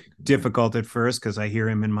day, Right. Right. difficult at first because I hear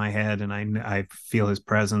him in my head and I feel his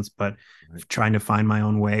presence, but Right. trying to find my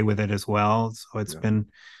own way with it as well. So Yeah.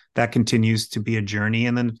 that continues to be a journey.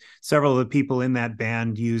 And then several of the people in that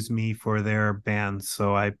band use me for their bands.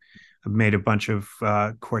 So I've made a bunch of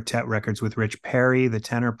quartet records with Rich Perry, the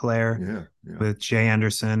tenor player, Yeah. Yeah. with Jay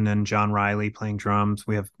Anderson and John Riley playing drums.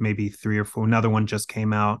 We have maybe three or four. Another one just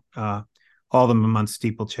came out. All of them on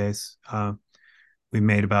Steeplechase. We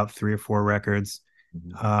made about three or four records.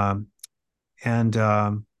 Hmm. Um, and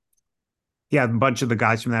yeah, a bunch of the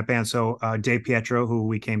guys from that band. So Dave Pietro, who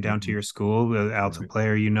we came down to Hmm. your school, the alto Right.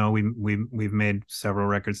 player, we've made several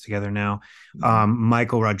records together now. Hmm.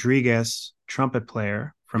 Michael Rodriguez, trumpet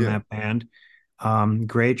player from Yeah. that band,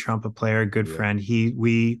 great trumpet player, good Yeah. friend.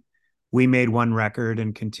 We made one record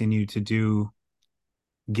and continue to do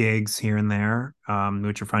gigs here and there,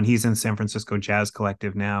 which are fun. He's in San Francisco Jazz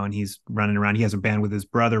Collective now, and he's running around. He has a band with his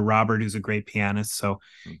brother Robert, who's a great pianist. So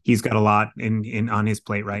he's got a lot in on his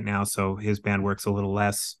plate right now. So his band works a little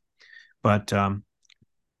less, but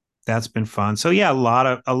that's been fun. So yeah, a lot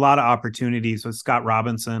of opportunities with Scott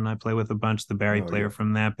Robinson. I play with a bunch, the Barry Oh player yeah.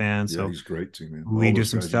 from that band. Yeah, So he's great too, man. we All do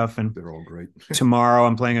those some guys, stuff. And they're all great. tomorrow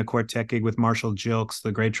I'm playing a quartet gig with Marshall Jilks,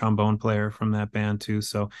 the great trombone player from that band too.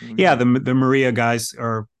 So Oh yeah, yeah. the Maria guys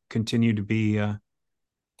are continue to be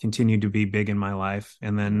big in my life.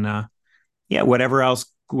 And Yeah. then yeah, whatever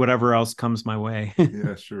else comes my way.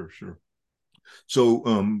 Yeah, sure, sure. So,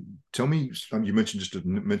 tell me, you mentioned just to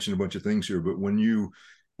mention a bunch of things here, but when you,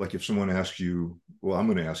 like, if someone asks you, well, I'm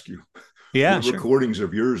going to ask you, Yeah, what sure. recordings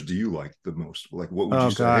of yours do you like the most? Like, what would you Oh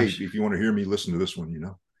say? Hey, gosh. if you want to hear me, listen to this one. I mean,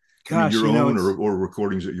 Gosh, your own it's or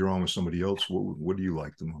recordings that you're on with somebody else. What do you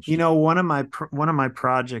like the most? one of my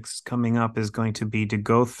projects coming up is going to be to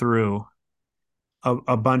go through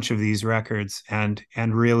a bunch of these records and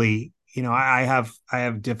really, I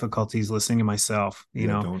have difficulties listening to myself. Yeah,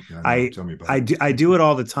 don't. Yeah, I know. I Tell me about I it. do, I do it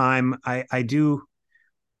all the time. I do.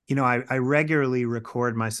 I regularly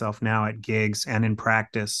record myself now at gigs and in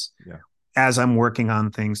practice Yeah. as I'm working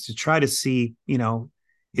on things to try to see,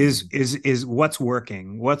 is Hmm. is what's Yeah,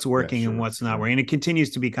 working and sure, what's not sure. working. And it continues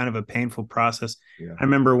to be kind of a painful process. Yeah. I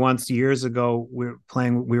remember once years ago we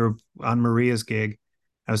were on Maria's gig.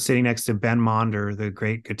 I was sitting next to Ben Monder, the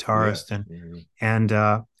great Yeah. guitarist, and Yeah. Yeah. and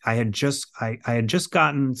I had just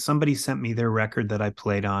gotten somebody sent me their record that I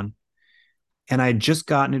played on, and I had just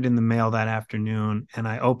gotten it in the mail that afternoon, and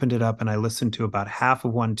I opened it up and I listened to about half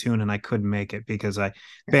of one tune and I couldn't make it because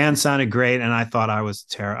band sounded great and I thought I was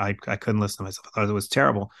terrible. I couldn't listen to myself. I thought it was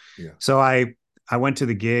terrible. Yeah. So I went to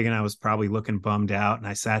the gig and I was probably looking bummed out, and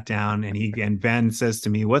I sat down and Ben says to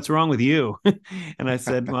me, "What's wrong with you?" And I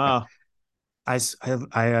said, "Well,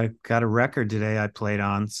 I got a record today I played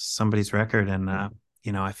on somebody's record, and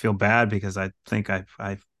Yeah. I feel bad because I think I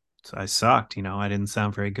sucked. I didn't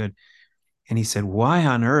sound very good." And he said, "Why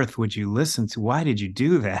on earth would you listen to? Why did you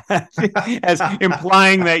do that?" As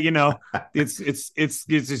implying that it's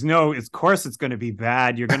just no. Of course, it's going to be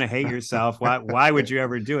bad. You're going to hate yourself. Why would you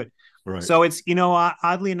ever do it? Right. So it's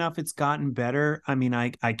oddly enough, it's gotten better. I mean,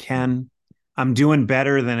 I'm doing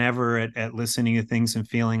better than ever at listening to things and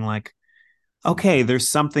feeling like, okay, there's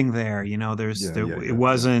something there. Yeah. There, Yeah. it Yeah.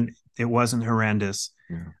 Yeah. wasn't horrendous.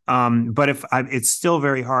 Yeah. But it's still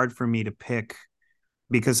very hard for me to pick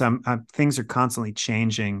because things are constantly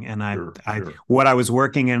changing, and Sure. Sure. what I was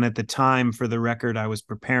working in at the time for the record I was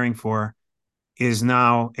preparing for is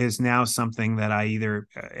now something that I either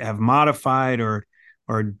have modified or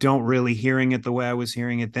don't really hearing it the way I was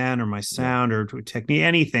hearing it then, or my Yeah. sound or technique,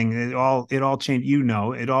 anything. It all changed. It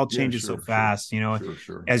all Yeah. changes so Sure. Sure. fast. Sure.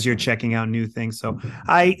 Sure. As you're Right. checking out new things. So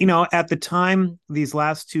at the time, these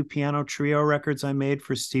last two piano trio records I made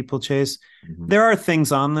for Steeplechase, Hmm. there are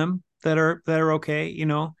things on them that are okay.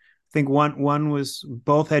 I think one was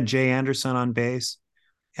both had Jay Anderson on bass,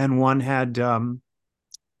 and one had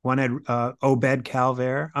Obed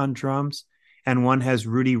Calvert on drums, and one has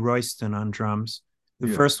Rudy Royston on drums. The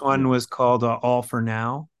Yeah. first one Yeah. was called All for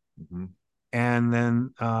Now, Hmm. and then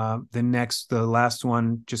the last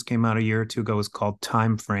one just came out a year or two ago, was called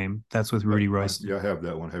Time Frame. That's with Yep. Rudy Yeah, Royston. I have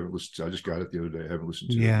that one. I haven't listened. I just got it the other day. I haven't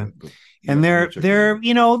listened to it Yeah. yet, but yeah, And I'm gonna check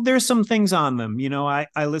that out. there's some things on them.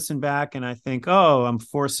 I listen back and I think, oh, I'm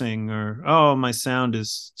forcing, or oh, my sound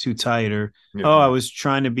is too tight, or Yeah. oh, I Yeah. was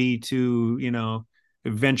trying to be too,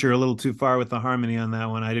 venture a little too far with the harmony on that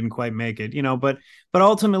one. I didn't quite make it, but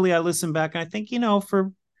ultimately I listen back and I think,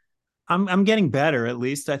 for I'm getting better, at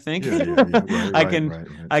least I think. Yeah. Yeah. Yeah. Right. I Right. can Right.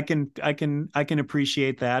 Right. I can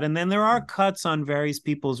appreciate that. And then there are Yeah. cuts on various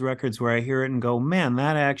people's records where I hear it and go, man,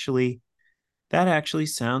 that actually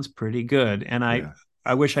sounds pretty good. And I Yeah.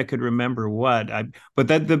 I wish I could remember what I but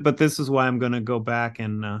this is why I'm going to go back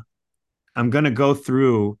and I'm going to go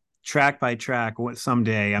through track by track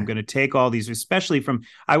someday. I'm going to take all these, especially from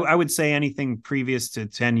I would say anything previous to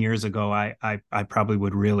 10 years ago, I probably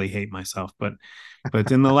would really hate myself, but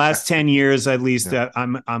in the last 10 years at least, Yeah.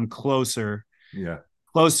 I'm Yeah.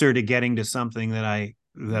 closer to getting to something that I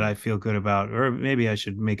that Yeah. I feel good about. Or maybe I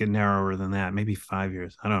should make it narrower than that, maybe 5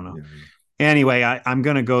 years. I don't know. Yeah. Yeah. Anyway, I'm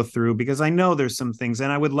going to go through because I know there's some things,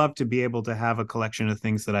 and I would love to be able to have a collection of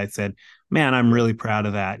things that I said, man, I'm Yeah. really proud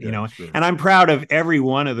of that, Yeah. Sure. and I'm proud of every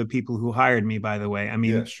one of the people who hired me, by the way.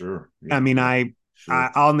 Yeah. Sure. I Yeah. mean, Yeah. I,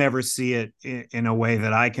 Sure. I'll never see it in a way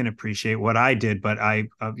that I can appreciate what I did, but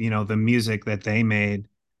the music that they made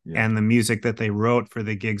Yeah. and the music that they wrote for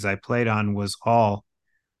the gigs I played on was all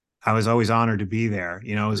I was always honored to be there.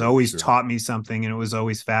 It was Sure. always Sure. taught me something and it was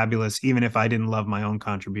always fabulous, even if I didn't love my own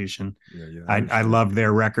contribution. Yeah. Yeah. I I understand. loved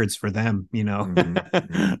their records for them.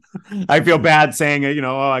 Mm-hmm. Yeah. I feel Yeah. bad saying it,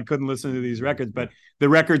 oh, I couldn't listen to these Yeah. records, Yeah. but the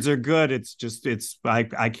records are good.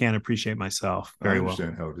 I can't appreciate myself I very well.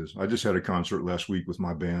 understand how it is. I just had a concert last week with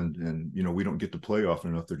my band, and we don't get to play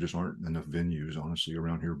often enough. There just aren't enough venues, honestly,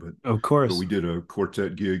 around here. Of But we course. did a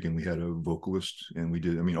quartet gig, and we had a vocalist, and we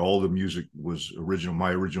did. I mean, all the music was original,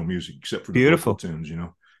 my original music, except for the vocal Beautiful. tunes. In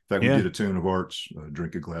fact, we Yeah. did a tune of Art's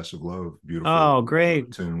 "Drink a Glass of Love," beautiful Oh,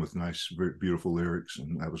 great. tune with nice, beautiful lyrics,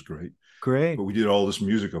 and that was great. Great. But we did all this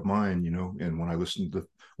music of mine, and when I listened to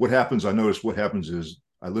I noticed what happens is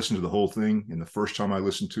I listen to the whole thing, and the first time I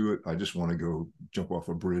listen to it, I just want to go jump off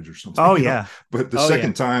a bridge or something, Oh, yeah. But the Oh, yeah.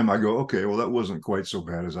 second time, I go, okay, well, that wasn't quite so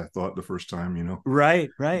bad as I thought the first time. Right.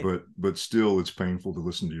 Right. But still, it's painful to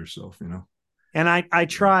listen to yourself. And I Yeah,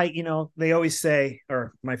 try, they always say,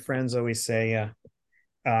 or my friends always say,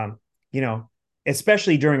 um, you know,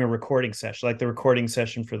 especially during a recording session, like the recording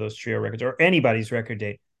session for those trio records or anybody's record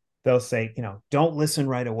date, they'll say, don't listen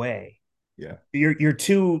right away. yeah, You're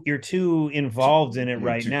too involved in it you're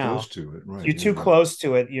right too close now. to it, right? You're Yeah, too yeah, close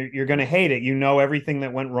to it. You're going yeah, to hate it. You know everything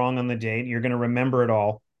that went wrong on the date. You're going to remember it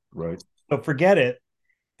all. right, So forget it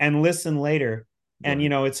and listen later. And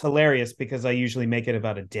right. it's hilarious because I usually make it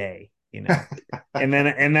about a day. And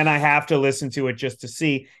then I have to listen to it just to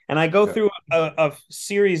see. And I go Yeah, through a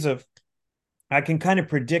series of I can kind of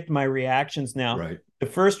predict my reactions now. right, The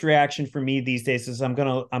first reaction for me these days is I'm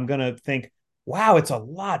gonna think, wow, it's a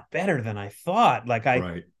lot better than I thought. Like I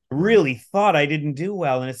right, right. really thought I didn't do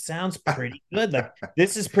well, and it sounds pretty good. Like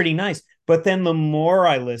this is pretty nice. But then the more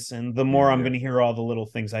I listen, the Yeah, more I'm yeah, going to hear all the little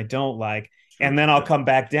things I don't like, and sure, then I'll yeah, come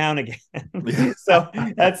back down again. yeah. So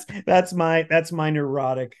that's my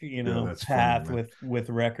neurotic, Yeah, that's funny, path man. with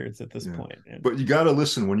records at this Yeah. point. And But you got to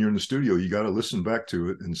listen when you're in the studio. You got to listen back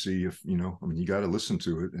to it and see if. I mean, you got to listen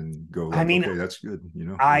to it and go I like, mean, okay, that's good.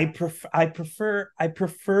 Yeah. I prefer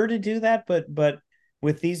to do that, but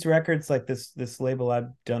with these records, like this label I've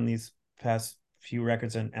done these past few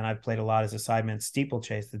records, and I've played a lot as a sideman,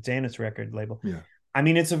 Steeplechase, the Janus record label. Yeah. I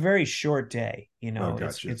mean, it's a very short day. Oh, It's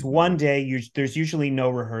gotcha. it's Yeah. one day. There's usually no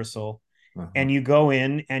rehearsal, Uh-huh. and you go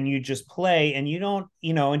in and you just play, and you don't,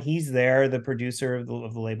 and he's there. The producer of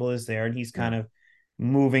the label is there, and he's Yeah. kind of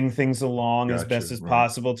moving things along as best Gotcha. as Right.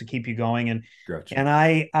 possible to keep you going. And Gotcha. and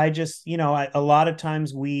I just, a lot of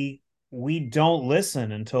times we don't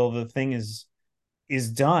listen until the thing is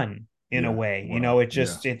done in a Yeah. way. Wow. It Yeah.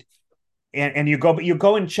 just it and you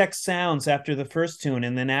go and check sounds after the first tune,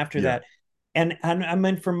 and then after Yeah. that, and I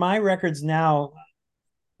mean, for my records now,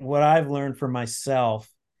 what I've learned for myself,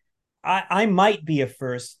 I might be a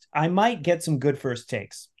first. I might get some good first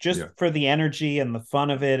takes just Yeah. for the energy and the fun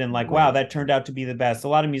of it, and like, wow, Right. that turned Right. out to be the best. A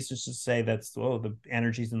lot of musicians say the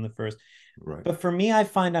energy's in the first, Right. but for me, I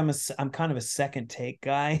find I'm kind of a second take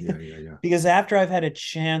guy Yeah. Yeah. Yeah. because after I've had a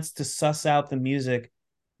chance to suss out the music,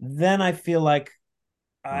 then I feel like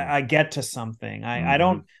Right. I get to something. I Mm-hmm.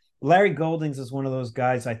 don't. Larry Goldings is one of those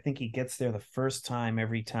guys. I think he gets there the first time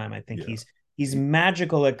every time. I think Yeah. he's He,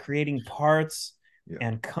 magical at creating parts yeah.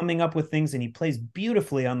 and coming up with things, and he plays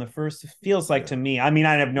beautifully on the first. It feels like Yeah. to me. I mean,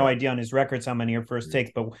 I have no Right. idea on his records how many are first Yeah.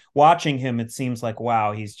 takes, but watching him, it seems like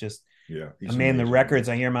wow, he's just. Yeah. I He's mean, the amazing. Yeah. records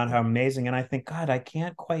I hear about Yeah. how amazing, and I think, God, I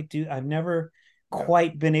can't quite do. I've never Yeah.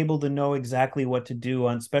 quite been able to know exactly what to do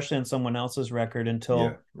on, especially on someone else's record Yeah.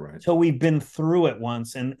 until Right. we've been through it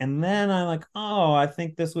once, and then I'm like, oh, I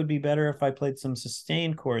think this would be better if I played some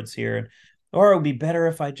sustained chords here, or it would be better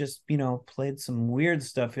if I just played some weird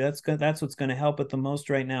stuff. That's good. That's what's going to help it the most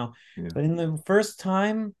right now. Yeah. But in the first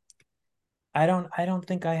time, I don't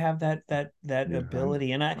think I have that Yeah.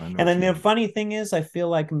 ability. And I know and what then you the mean. funny thing is, I feel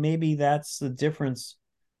like maybe that's the difference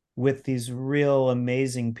with these real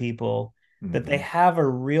amazing people, that they Mm-hmm. have a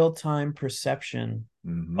real-time perception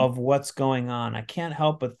Mm-hmm. of what's going on. I can't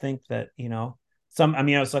help but think that, I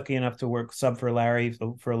mean, I was lucky enough to work sub for Larry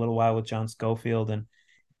for a little while with John Schofield, and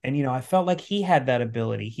I felt like he had that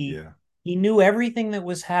ability. He Yeah. he knew everything that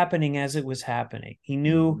was happening as it was happening. He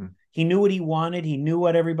knew Mm-hmm. he knew what he wanted. He knew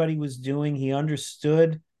what everybody was doing. He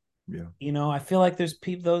understood. Yeah. I feel like there's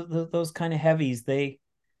people, those kind of heavies. They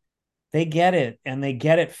get it, and they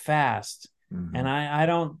get it fast. Mm-hmm. And I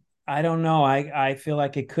don't I don't know. I feel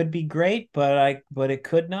like it could be great, but it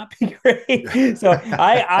could not be great. So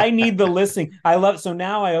I need the listening. So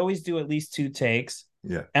now I always do at least 2 takes.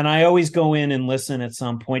 Yeah. And I always go in and listen at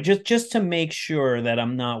some point just to make sure that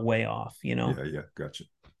I'm not way off, you know. Yeah, yeah, gotcha.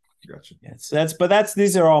 Gotcha. Yeah, so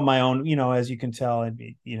these are all my own, as you can tell, and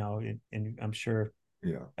and I'm sure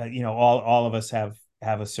Yeah. all of us have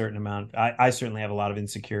a certain amount. I certainly have a lot of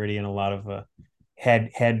insecurity and a lot of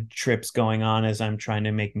head trips going on as I'm trying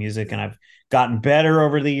to make music, Yeah. and I've gotten better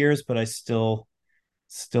over the years, but I still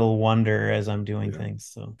wonder as I'm doing Yeah. things.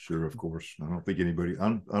 So Sure, of course. I don't think anybody. I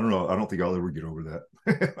don't know. I don't think I'll ever get over that.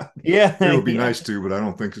 yeah, It would be yeah. nice to, but I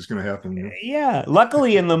don't think it's going to happen. Yeah,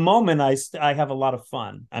 luckily in the moment I have a lot of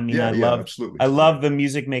fun. I mean, Yeah, yeah, absolutely. I Yeah, love the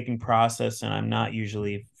music making process, and I'm not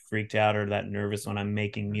usually freaked out or that nervous when I'm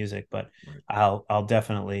making music, but right. I'll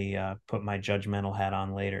definitely put my judgmental hat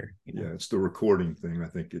on later, Yeah, it's the recording thing. I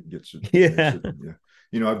think it gets it, makes Yeah. it.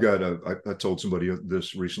 Yeah, I've got I told somebody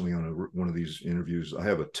this recently on one of these interviews. I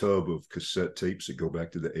have a tub of cassette tapes that go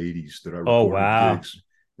back to the '80s that I Oh recorded wow. gigs,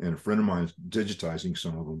 and a friend of mine's digitizing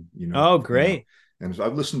some of them. Oh Now. great. And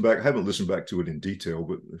I've listened back. I haven't listened back to it in detail,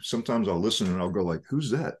 but sometimes I'll listen and I'll go like,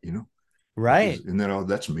 "Who's that?" Right. And then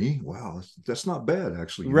that's me. Wow, that's not bad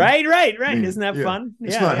actually. I Right. mean, Isn't that yeah, fun?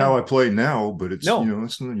 it's Yeah, not yeah. how I play now, but No.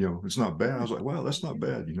 it's not bad. I was like, wow, that's not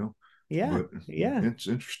bad. Yeah. But Yeah. it's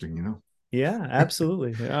interesting. Yeah,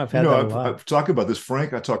 absolutely. Yeah, I've had that a lot. I've talked about this. I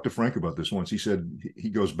talked to Frank about this once. He said he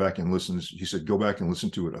goes back and listens. He said, go back and listen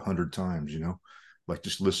to it 100 times, like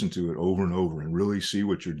just listen to it over and over and really see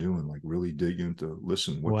what you're doing, like really dig into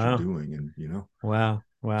listen what you're Wow. doing. And, Wow.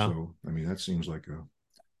 Wow. so, I mean, that seems like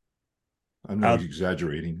I'm not Uh,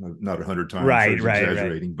 exaggerating, not 100 times. I'm sure right, he's right, right.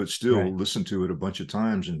 exaggerating, but still Right. listen to it a bunch of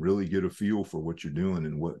times and really get a feel for what you're doing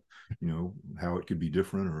and how it could be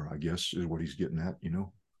different, or I guess is what he's getting at.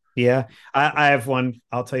 Yeah, I have one.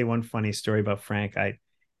 I'll tell you one funny story about Frank.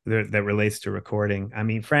 That relates to recording. I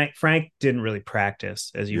mean, Frank didn't really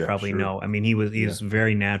practice, as you Yeah, probably sure. know. I mean, he Yeah, was a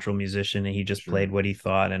very natural musician, and he just sure. played what he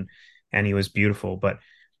thought, and he was beautiful. But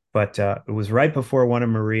it was right before one of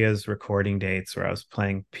Maria's recording dates where I was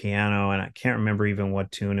playing piano, and I can't remember even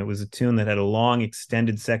what tune. It was a tune that had a long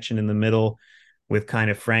extended section in the middle with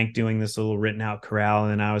kind of Frank doing this little written out chorale,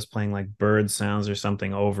 and then I was playing like bird sounds or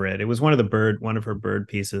something over it. It was one of her bird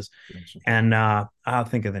pieces, and I'll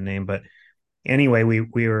think of the name. But anyway,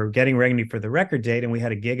 we were getting ready for the record date, and we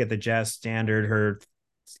had a gig at the Jazz Standard, her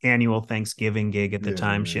annual Thanksgiving gig at the Yeah,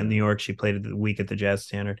 time. yeah, She in yeah. New York, she played the week at the Jazz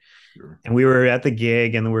Standard, Sure. and we were at the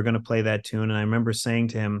gig, and we were going to play that tune. And I remember saying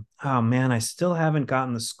to him, "Oh man, I still haven't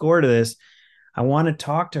gotten the score to this. I want to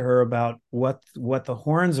talk to her about what the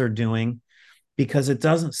horns are doing." Because it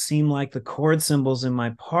doesn't seem like the chord symbols in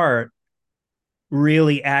my part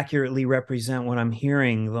really accurately represent what I'm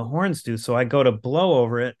hearing the horns do. So I go to blow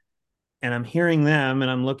over it and I'm hearing them and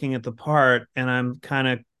I'm looking at the part and I'm kind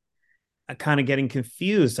of getting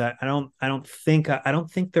confused. I don't think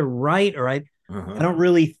they're right, or I Uh-huh. don't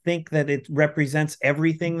really think that it represents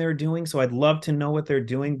everything they're doing. So I'd love to know what they're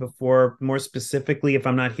doing before, more specifically, if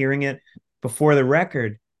I'm not hearing it before the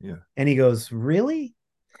record. Yeah. And he goes, "Really?"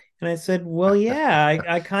 And I said, "Well, yeah,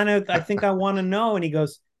 I think I want to know." And he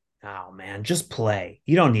goes, "Oh man, just play.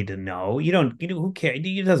 You don't need to know. Who cares?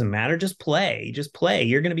 It doesn't matter. Just play. Just play.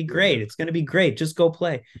 You're going to be Yeah, yeah. great. It's going to be great. Just go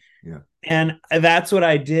play." Yeah. And that's what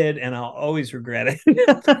I did, and I'll always regret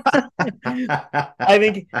it. I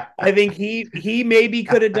think he maybe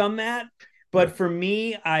could have done that, Yeah. but for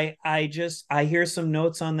me, I hear some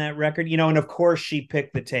notes on that record, and of course she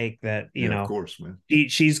picked the take that Yeah, of course, man.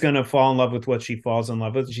 she's going to fall in love with what she falls in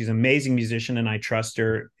love with. She's an amazing musician, and I trust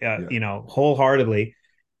her, Yeah. wholeheartedly.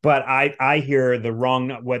 But I hear the wrong,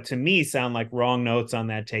 what to me sound like wrong notes on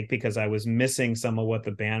that take because I was missing some of what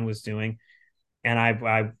the band was doing, and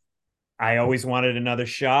I always wanted another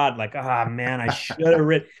shot. Like, man, I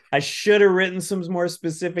should have written some more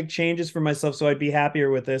specific changes for myself so I'd be happier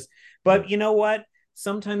with this. Yeah. But you know what?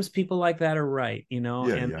 Sometimes people like that are right, Yeah,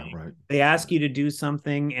 and yeah, right. they ask Right. you to do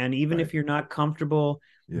something, and even Right. if you're not comfortable,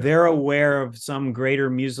 Yeah. they're aware of some greater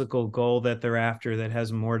musical goal that they're after that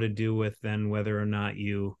has more to do with than whether or not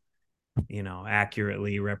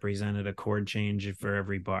accurately represented a chord change for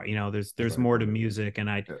every bar. There's Right. more to Right. music, and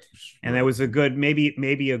that Right. was a good,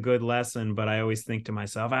 maybe a good lesson. But I always think to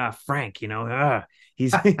myself, Frank,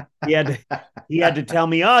 He's he had to he had to tell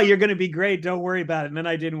me, "Oh, you're going to be great. Don't worry about it." And then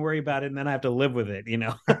I didn't worry about it, and then I have to live with it. You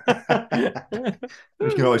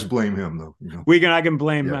can always blame him, though. You know. I can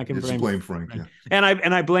blame Yeah, I can it's blame blame Frank. Yeah. and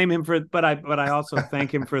I blame him for, but I also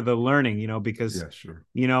thank him for the learning. Because Yeah. Sure.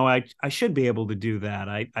 I should be able to do that.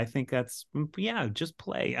 I think that's, yeah, just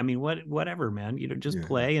play. I mean, whatever, man. Just Yeah.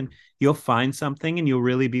 play, and you'll find something, and you'll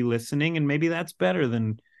really be listening, and maybe that's better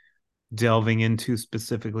than delving into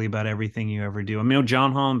specifically about everything you ever do. I mean,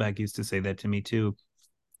 John Hollenbeck used to say that to me too.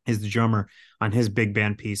 Is the drummer on his big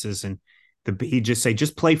band pieces, and he'd just say,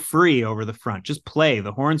 just play free over the front. Just play.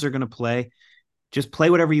 The horns are going to play. Just play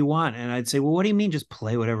whatever you want. And I'd say, well, what do you mean just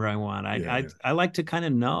play whatever I want? Yeah. I like to kind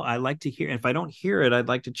of know. I like to hear. And if I don't hear it, I'd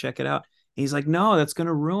like to check it out. And he's like, no, that's going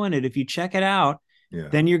to ruin it. If you check it out, Yeah.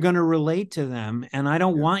 then you're going to relate to them. And I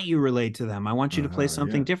don't Yeah. want you to relate to them. I want you to play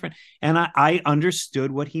something Yeah. different. And I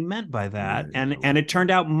understood what he meant by that. Yeah. And it turned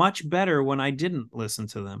out much better when I didn't listen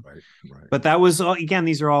to them. Right. Right. But that was all, again,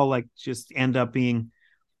 these are all like just end up being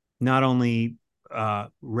not only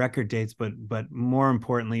record dates, but more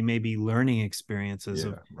importantly, maybe learning experiences.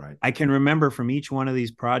 Yeah. Right. I can remember from each one of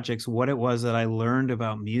these projects what it was that I learned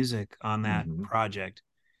about music on that project.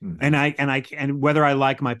 And and whether I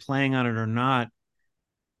like my playing on it or not,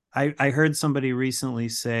 I heard somebody recently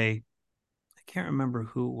say, I can't remember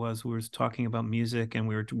who it was, who was talking about music, and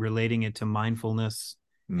we were relating it to mindfulness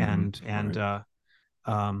and right.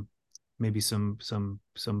 maybe some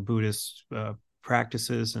Buddhist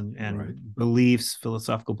practices and Right. beliefs,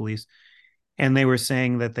 philosophical beliefs. And they were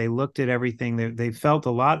saying that they looked at everything. They felt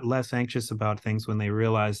a lot less anxious about things when they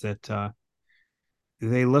realized that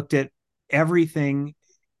they looked at everything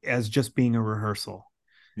as just being a rehearsal.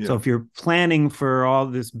 Yeah. So if you're planning for all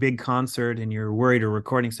this big concert and you're worried, or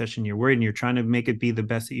recording session, you're worried and you're trying to make it be the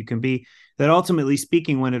best that you can be, that ultimately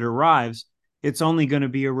speaking, when it arrives, it's only going to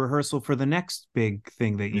be a rehearsal for the next big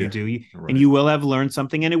thing that you do. Right. And you will have learned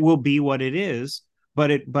something, and it will be what it is.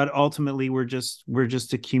 But ultimately we're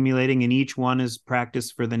just accumulating, and each one is practice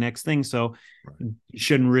for the next thing. So you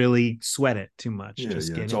shouldn't really sweat it too much. Yeah.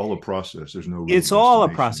 Just It's all a process. There's no real it's all a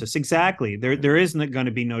destination. process. Exactly. There isn't going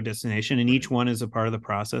to be no destination, and each one is a part of the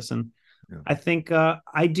process. And I think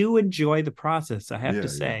I do enjoy the process, I have to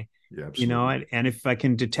say. Yeah, absolutely. And if I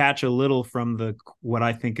can detach a little from what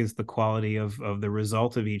I think is the quality of the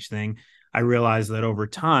result of each thing, I realize that over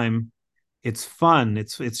time it's fun.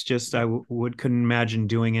 It's just I couldn't imagine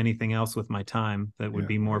doing anything else with my time that would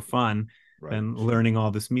be more fun than learning all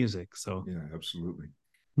this music. So yeah, absolutely.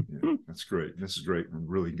 Yeah, that's great. This is great and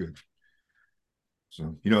really good.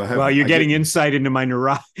 So, you're getting insight into my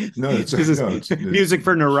neurotic. No, it's music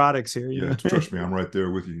for neurotics here. Yeah, trust me, I'm right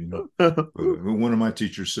there with you. But, one of my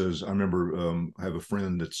teachers says, I remember I have a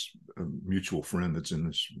friend that's a mutual friend that's in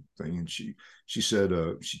this thing, and she said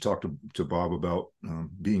she talked to Bob about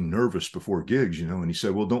being nervous before gigs, and he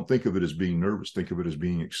said, well, don't think of it as being nervous, think of it as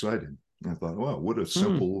being excited. And I thought, wow, what a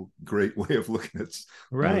simple, great way of looking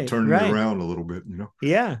at turning it around a little bit,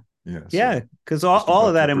 Yeah. Yeah. Yeah. Because all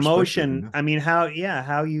of that emotion, I mean, I've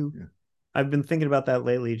been thinking about that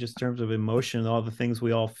lately, just in terms of emotion, all the things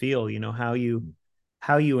we all feel, how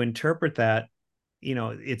you interpret that,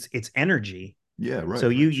 it's energy. Yeah. Right. So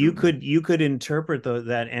you could interpret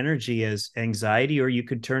that energy as anxiety, or you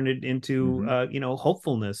could turn it into,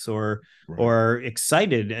 hopefulness or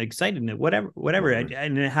excitedness, whatever. Right.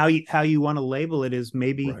 And how you want to label it is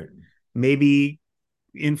maybe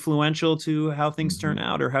influential to how things turn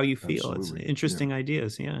out or how you feel. Absolutely. It's interesting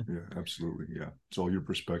ideas. Yeah, absolutely. Yeah, it's all your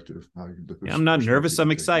perspective. I'm not nervous,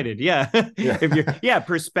 I'm excited.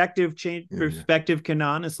 Perspective can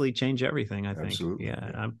honestly change everything, I think. Absolutely.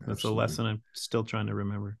 That's a lesson I'm still trying to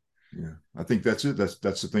remember. Yeah, I think that's it.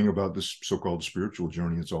 That's the thing about this so-called spiritual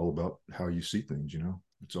journey. It's all about how you see things.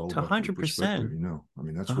 It's all about 100%. Perspective. I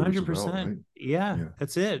mean, that's 100%. What it's about, right? Yeah,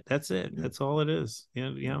 that's it. That's all it is.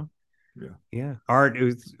 Yeah.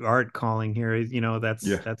 Art calling here.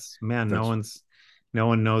 That's man. No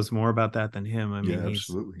one knows more about that than him. I mean,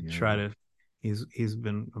 he's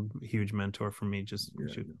been a huge mentor for me. Just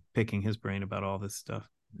picking his brain about all this stuff.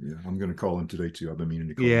 Yeah, I'm going to call him today too. I've been meaning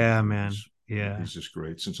to call him. Yeah, man. He's just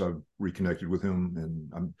great. Since I've reconnected with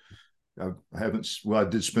him, and I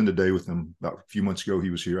did spend a day with him about a few months ago. He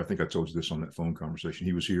was here. I think I told you this on that phone conversation.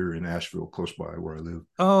 He was here in Asheville, close by where I live.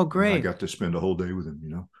 Oh, great. I got to spend a whole day with him,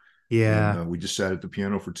 Yeah. And, we just sat at the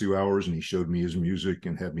piano for 2 hours, and he showed me his music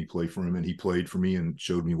and had me play for him. And he played for me and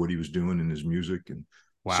showed me what he was doing in his music, and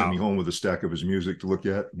sent me home with a stack of his music to look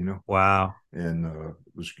at, Wow. And it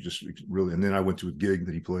was just really, and then I went to a gig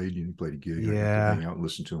that he played, and he played a gig. Yeah. I got to hang out and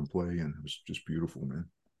listen to him play, and it was just beautiful, man.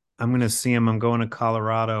 I'm going to see him. I'm going to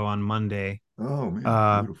Colorado on Monday. Oh,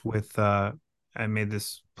 man. Beautiful. With I made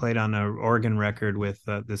this played on an organ record with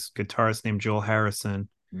this guitarist named Joel Harrison.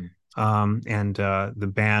 Mm. And the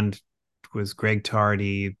band was Greg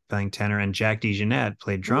Tardy playing tenor, and Jack DeJohnette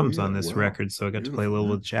played Oh drums yeah, on this wow, record. So I got to play a beautiful, little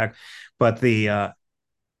man. with Jack. But the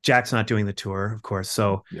Jack's not doing the tour, of course.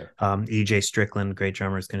 So Yeah, EJ Strickland, great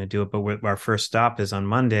drummer, is going to do it. But our first stop is on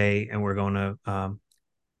Monday, and we're going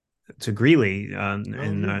to Greeley oh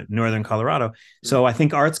in yeah, northern Colorado. sure. So I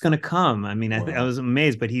think Art's going to come. I mean, I Wow, was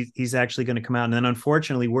amazed, but he's actually going to come out. And then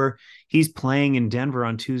unfortunately, he's playing in Denver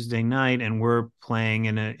on Tuesday night, and we're playing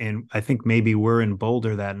in I think maybe we're in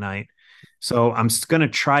Boulder that night. So I'm going to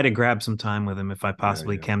try to grab some time with him if I yeah,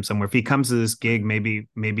 possibly yeah, can somewhere. If he comes to this gig, great,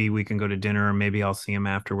 maybe we can go to dinner, or maybe I'll see him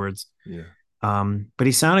afterwards. yeah, But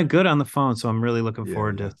he sounded good on the phone, so I'm really looking yeah,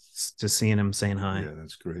 forward yeah. to seeing him, saying hi. Yeah,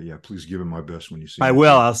 that's great. Yeah, please give him my best when you see I him will.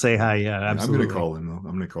 too. I'll say Yeah, hi. Yeah, yeah. I'm going to absolutely. call him though. I'm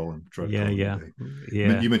going to call him. Try to Yeah, call him yeah, today.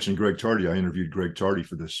 yeah. You mentioned Greg Tardy. I interviewed Greg Tardy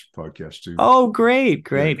for this podcast too. Oh, great, Yeah,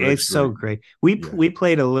 great. Greg's It's so great. great. We Yeah, we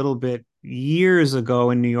played a little bit years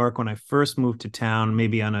ago in New York when I first moved to town,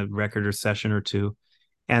 maybe on a record or session or two.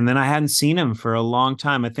 And then I hadn't seen him for a long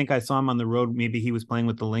time. I think I saw him on the road. Maybe he was playing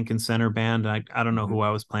with the Lincoln Center band. I don't know hmm who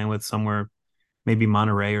I was playing with, somewhere, maybe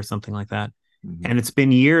Monterey or something like that. hmm And it's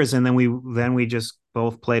been years. And then we just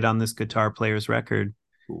both played on this Guitar Players record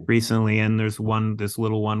cool. recently, and there's this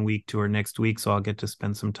little 1 week tour next week, so I'll get to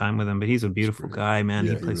spend some time with him. But he's a That's beautiful great. guy, man.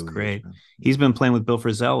 He Yeah, he plays really is, great. man. Yeah. He's been playing with Bill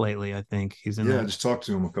Frisell lately. I think he's in Yeah, I that. just talked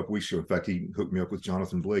to him a couple weeks ago. In fact, he hooked me up with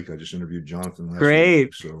Jonathan Blake. I just interviewed Jonathan last week.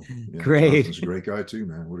 Great, So yeah, great. Jonathan's a great guy too,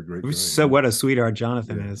 man. What a great guy, you So know. what a sweetheart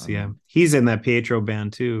Jonathan Yeah, is. I Yeah, know. he's in that Pietro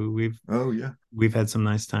band too. Oh yeah, We've had some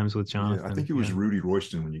nice times with yeah. I Jonathan. think it was Yeah, Rudy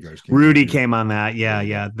Royston when you guys came down Rudy here. came on that. Yeah, Yeah,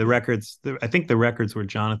 yeah. The yeah, records. I think the records were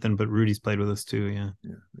Jonathan, but Rudy's played with us too. Yeah,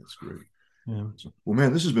 yeah. That's great. yeah. So, well,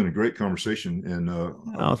 man, this has been a great conversation, and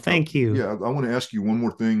Oh, thank you. yeah, I want to ask you one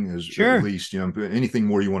more thing, as at Sure. least, you know, anything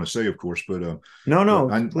more you want to say, of course, No, but no.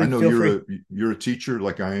 I Please know feel free. you're a teacher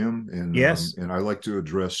like I am, Yes. and I like to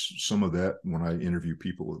address some of that when I interview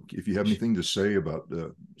people. If you have anything to say about,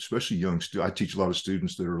 especially young students, I teach a lot of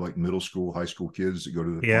students that are like middle school, high school kids that go to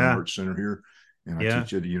the Fine Yeah. Arts Center here, and I Yeah.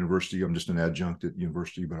 teach at a university. I'm just an adjunct at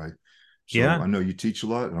university, but so Yeah. I know you teach a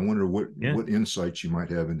lot, and I wonder Yeah. what insights you might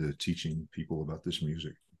have into teaching people about this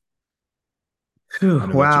music. Whew, I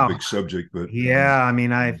know that's a wow. big subject, but Yeah. I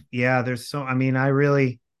mean, yeah, there's I mean, I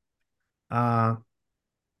really, uh,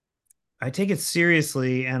 I take it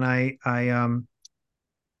seriously, and I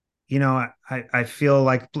feel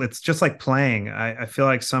like it's just like playing. I feel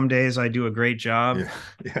like some days I do a great job, yeah,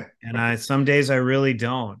 yeah, and some days I really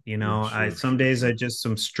don't, yeah, some days I sure, just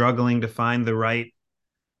am struggling to find the right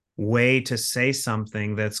way to say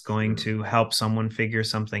something that's going sure, to help someone figure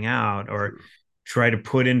something out, or sure, try to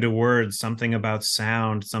put into words something about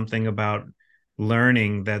sound, something about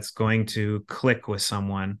learning that's going to click with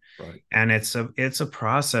someone. right, And it's a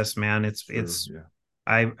process, man. sure, It's yeah,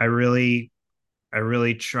 I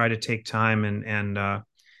really try to take time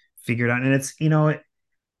and figure it out. And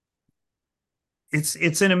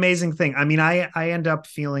it's an amazing thing. I mean, I end up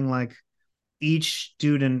feeling like each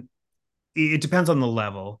student, it depends on the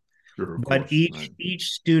level, sure, of but course, right, each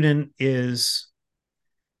student is,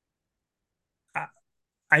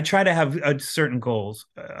 I try to have certain goals.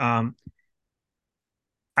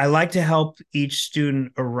 I like to help each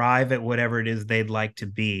student arrive at whatever it is they'd like to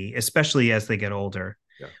be, especially as they get older.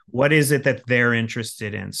 yeah, What is it that they're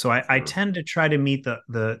interested in? So I sure, tend to try to meet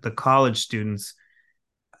the college students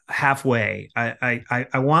halfway. I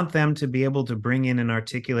want them to be able to bring in and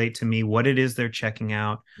articulate to me what it is they're checking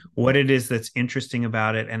out, what it is that's interesting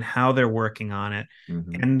about it, and how they're working on it,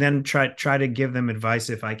 mm-hmm. and then try to give them advice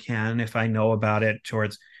if I can, if I know about it,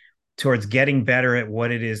 towards getting better at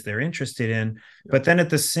what it is they're interested in. Yeah, But then at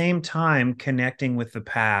the same time, connecting with the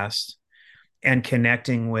past and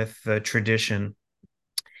connecting with the tradition,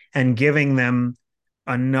 and giving them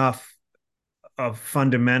enough of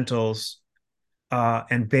fundamentals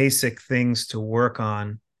and basic things to work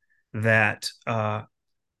on that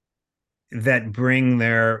that bring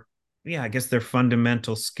their, yeah, I guess their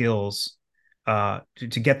fundamental skills, to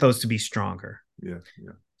get those to be stronger. yeah,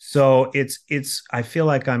 yeah, So it's I feel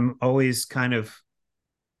like I'm always kind of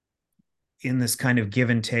in this kind of give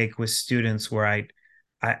and take with students, where I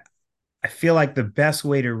I feel like the best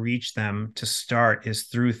way to reach them to start is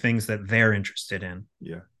through things that they're interested in.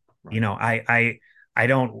 yeah, You right, know, I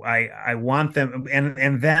don't I want them,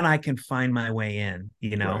 and then I can find my way in,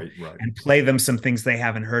 right, right, and play them some things they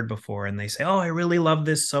haven't heard before, and they say, "Oh, I really love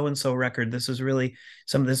this so and so record. This is really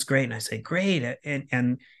some of this great." And I say, "Great."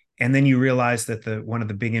 And and then you realize that the one of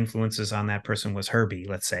the big influences on that person was Herbie,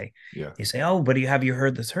 let's say. Yeah. You say, oh, but have you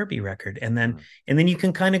heard this Herbie record? And then Right. and then you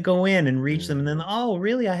can kind of go in and reach Yeah. them, and then, Yeah. oh,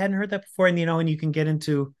 really, I hadn't heard that before. And and you can get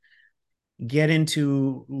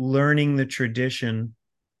into learning the tradition,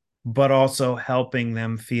 but also helping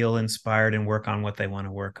them feel inspired and work on what they want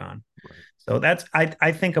to work on. Right. So that's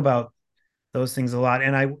I think about those things a lot.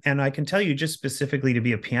 And I can tell you, just specifically to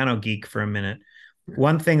be a piano geek for a minute, Yeah.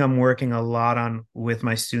 one thing I'm working a lot on with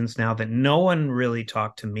my students now that no one really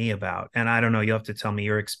talked to me about, and I don't know, you'll have to tell me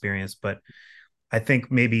your experience, but I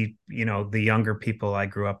think maybe, the younger people I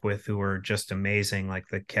grew up with who were just amazing, like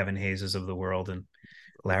the Kevin Hayeses of the world and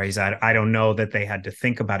Larry's, I don't know that they had to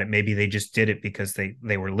think about it. Maybe they just did it because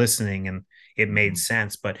they were listening and it made Mm-hmm.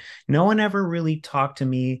 sense. But no one ever really talked to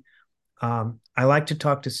me. I like to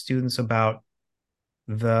talk to students about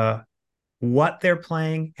the what they're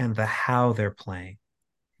playing and the how they're playing.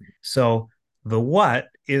 So the what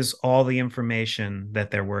is all the information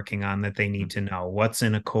that they're working on that they need to know. What's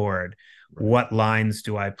in a chord? Right. What lines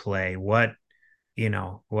do I play? What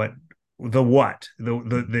the what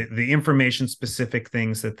the information specific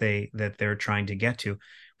things that they're trying to get to.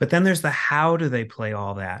 But then there's the how do they play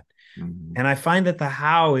all that. Mm-hmm. And I find that the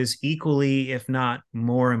how is equally, if not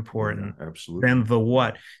more Oh yeah, important absolutely. than the Yeah.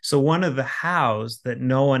 what. So one of the hows that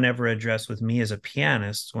no one ever addressed with me as a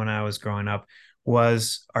pianist when I was growing up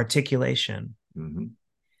was articulation, Mm-hmm.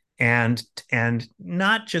 and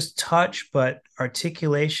not just touch, but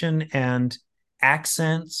articulation and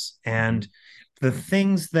accents Mm-hmm. and the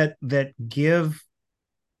things that give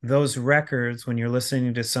those records, when you're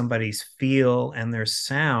listening to somebody's feel and their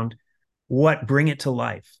sound, what bring it to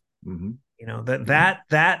life. Mm-hmm. That Yeah.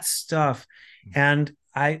 that stuff. And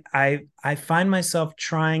I find myself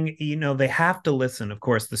trying, they have to listen, of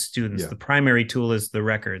course, the students. Yeah. The primary tool is the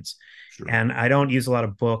records. Sure. And I don't use a lot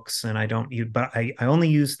of books, and I don't use, but I only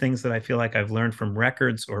use things that I feel like I've learned from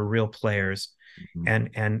records or real players,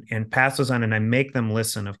 Mm-hmm. and pass those on, and I make them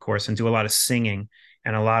listen, of course, and do a lot of singing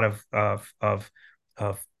and a lot of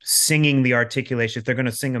singing the articulation. If they're going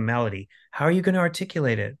to sing a melody, how are you going to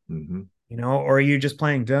articulate it? Mm-hmm. Or are you just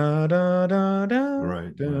playing da da da da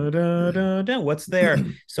Right. da Right. da Yeah. da da? What's there?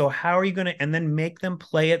 So how are you going to, and then make them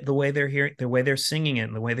play it the way they're hearing, the way they're singing it,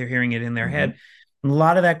 and the way they're hearing it in their Mm-hmm. head. And a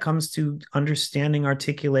lot of that comes to understanding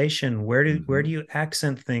articulation. Where Mm-hmm. do you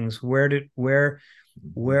accent things?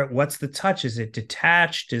 Mm-hmm. What's the touch? Is it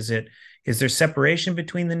detached? Is there separation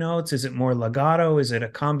between the notes? Is it more legato? Is it a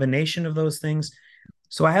combination of those things?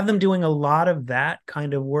 So I have them doing a lot of that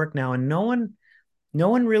kind of work now, and no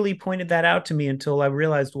one really pointed that out to me until I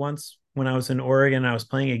realized once when I was in Oregon, I was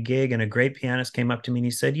playing a gig and a great pianist came up to me and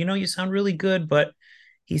he said, you sound really good, but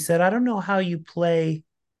he said, I don't know how you play.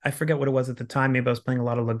 I forget what it was at the time. Maybe I was playing a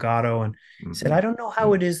lot of legato, and he said, Mm-hmm. I don't know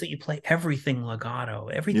how it is that you play everything legato.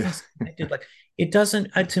 Yeah. Everything's connected. Like it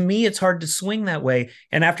doesn't, to me, it's hard to swing that way.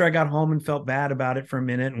 And after I got home and felt bad about it for a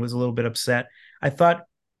minute and was a little bit upset, I thought,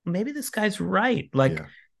 maybe this guy's right. Yeah.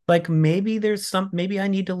 Like maybe I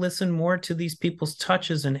need to listen more to these people's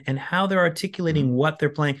touches and how they're Mm-hmm. articulating what they're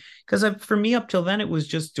playing. Because for me, up till then, it was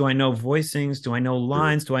just, do I know voicings? Do I know Sure.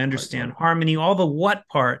 lines? Do I Right. understand Right. harmony? All the what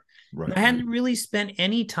part. And Right. I Right. hadn't really spent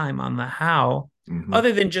any time on the how, Mm-hmm.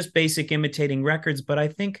 other than just basic imitating records. But I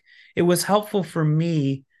think it was helpful for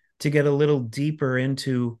me to get a little deeper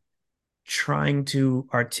into trying to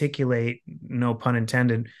articulate, no pun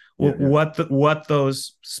intended, Yeah. Yeah. what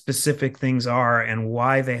those specific things are and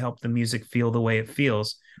why they help the music feel the way it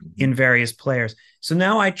feels Mm-hmm. in various players. So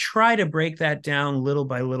now I try to break that down little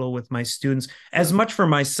by little with my students, as Yeah. much for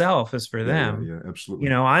myself as for Yeah. Yeah. them. Yeah.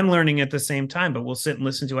 Absolutely. I'm learning at the same time, but we'll sit and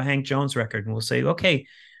listen to a Hank Jones record and we'll say, okay,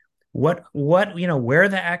 where are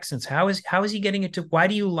the accents? How is he getting it to, why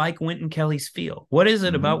do you like Wynton Kelly's feel? What is it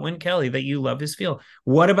Mm-hmm. about Wynton Kelly that you love his feel?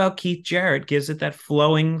 What about Keith Jarrett gives it that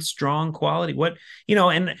flowing, strong quality?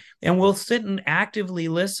 And we'll sit and actively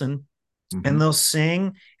listen, Mm-hmm. and they'll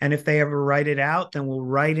sing. And if they ever write it out, then we'll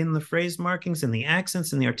write in the phrase markings and the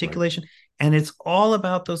accents and the Right. articulation. And it's all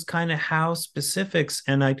about those kind of how specifics.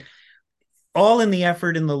 And all in the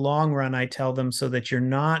effort in the long run, I tell them, so that you're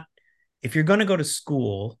not, if you're going to go to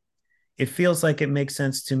school, it feels like it makes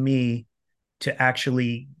sense to me to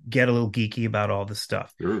actually get a little geeky about all this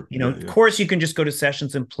stuff. Sure. Yeah. Of Yeah. course, you can just go to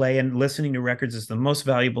sessions and play, and listening to records is the most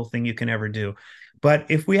valuable thing you can ever do. But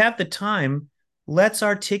if we have the time, let's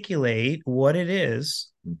articulate what it is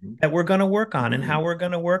Mm-hmm. that we're going to work on Yeah. and Yeah. how we're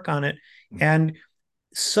going to work on it. And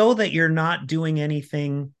so that you're not doing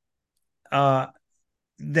anything, uh,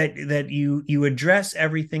 that you address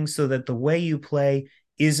everything so that the way you play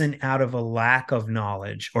isn't out of a lack of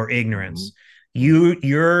knowledge or Mm-hmm. ignorance. Right.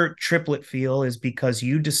 Your triplet feel is because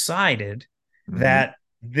you decided Mm-hmm. that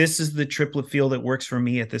this is the triplet feel that works for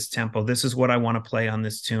me at this tempo. This is what I want to play on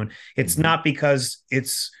this tune. It's Mm-hmm. not because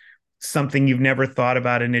it's something you've never thought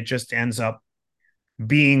about and it just ends up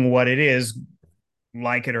being what it is,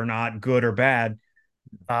 like it or not, good or bad.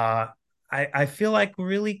 uh I feel like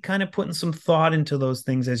really kind of putting some thought into those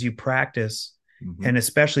things as you practice, Mm-hmm. and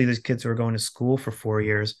especially these kids who are going to school for 4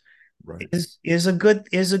 years, Right. is a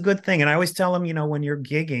good thing. And I always tell them, when you're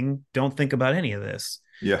gigging, don't think about any of this.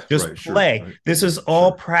 Yeah. Just Right. Sure. play. Right. This Right. is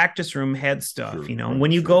all Sure. practice room head stuff. Sure. Right.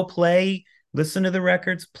 When you Sure. go play, listen to the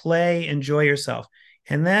records, play, enjoy yourself,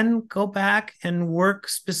 and then go back and work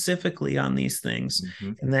specifically on these things.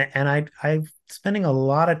 Mm-hmm. And I'm spending a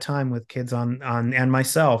lot of time with kids on and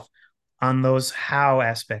myself on those how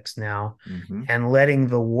aspects now, Mm-hmm. and letting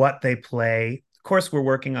the what they play. Of course, we're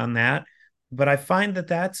working on that, but I find that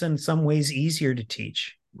that's in some ways easier to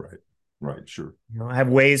teach. Right. Right. Sure. I have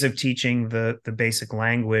ways of teaching the basic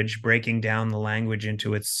language, breaking down the language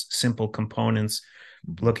into its simple components,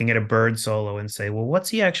 Mm-hmm. looking at a bird solo and say, well, what's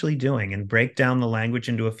he actually doing? And break down the language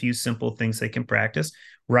into a few simple things they can practice,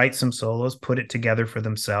 write some solos, put it together for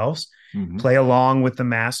themselves, Mm-hmm. play along with the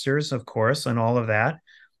masters, of course, and all of that.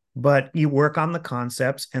 But you work on the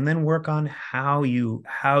concepts and then work on how you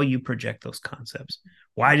project those concepts.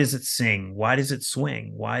 Why does it sing? Why does it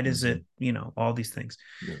swing? Why does Mm-hmm. it, all these things.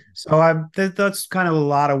 Yeah. So that's kind of a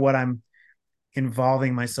lot of what I'm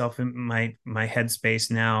involving myself in my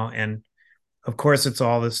headspace now. And of course, it's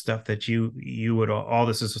all this stuff that you would all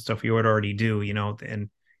this is the stuff you would already do, and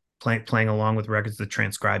playing along with records, the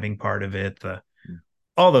transcribing part of it, the Mm-hmm.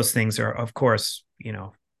 all those things are, of course,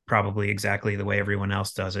 probably exactly the way everyone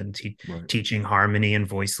else does it, and Right. teaching harmony and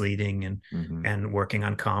voice leading and Mm-hmm. working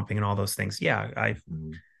on comping and all those things. Yeah,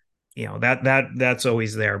 Mm-hmm. that's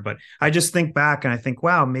always there. But I just think back and I think,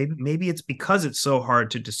 wow, maybe it's because it's so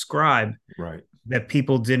hard to describe Right. that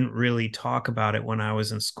people didn't really talk about it when I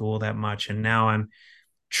was in school that much, and now I'm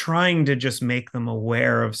trying to just make them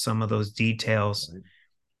aware of some of those details Right.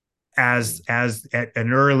 as at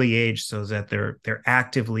an early age, so that they're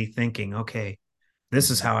actively thinking, okay, this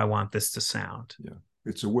is Mm-hmm. how I want this to sound. Yeah.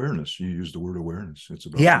 It's awareness. You use the word awareness. It's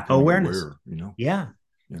about Yeah, becoming awareness. aware, you know? Yeah.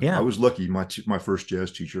 Yeah. I Yeah. was lucky. My first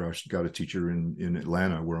jazz teacher, I got a teacher in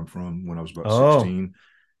Atlanta, where I'm from, when I was about Oh, 16.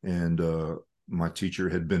 And my teacher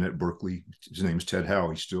had been at Berkeley. His name is Ted Howe.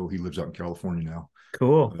 He lives out in California now.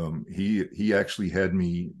 cool. He actually had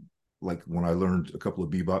me, like when I learned a couple of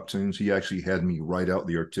bebop tunes, he actually had me write out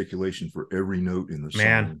the articulation for every note in the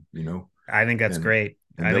Man, song, you know? I think that's And great.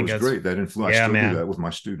 and I that think was that's, great. That influence, I yeah, still do man. that with my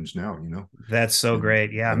students now, you know? That's so And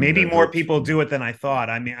great. Yeah. I mean, Maybe that more helps, people you know? do it than I Yeah. thought.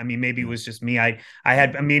 I mean, maybe it Yeah. was just me. I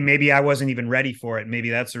had, I mean, maybe I wasn't even ready for it. Maybe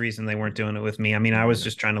that's the reason they weren't doing it with me. I mean, I Yeah. was Yeah.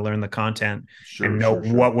 just trying to learn the content and Sure. know Sure.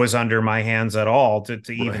 Sure. what was under my hands at all to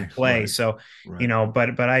even Right. play. Right. So, Right.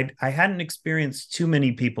 but I hadn't experienced too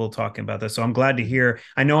many people talking about this. So I'm glad to Yeah. hear.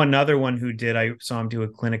 I know another one who did. I saw him do a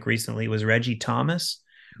clinic recently. Was Reggie Thomas.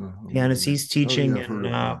 Pianist. Yeah. He's Oh yeah, teaching I've heard in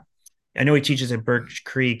of. Yeah. I know he teaches at Birch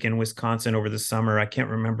Creek in Wisconsin over the summer. I can't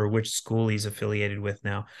remember which school he's affiliated with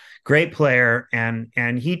now. Great player, and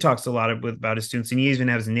he talks a lot about his students, and he even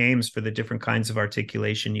has names for the different kinds of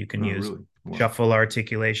articulation you can Oh use, really? Wow. shuffle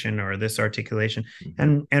articulation or this articulation,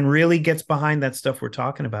 Mm-hmm. and really gets behind that stuff we're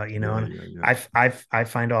talking about. Yeah. And Yeah. Yeah. I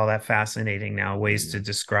find all that fascinating now. Yeah. Ways Yeah. to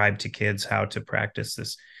describe to kids how to practice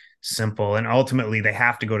this simple, and ultimately they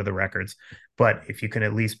have to go to the records. But if you can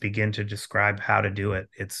at least begin to describe how to do it,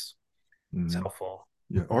 it's Mm-hmm. helpful.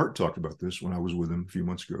 Yeah. Art talked about this when I was with him a few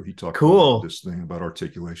months ago. He talked about Cool. this thing about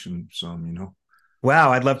articulation. Some, you know.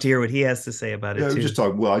 Wow, I'd love to hear what he has to say about Yeah, it we too. just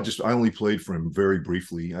talked. Well, I only played for him very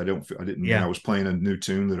briefly. I didn't, when I Yeah. was playing a new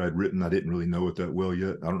tune that I'd written, I didn't really know it that well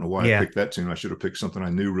yet. I don't know why I Yeah. picked that tune. I should have picked something I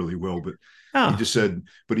knew really well, but Oh, he just said,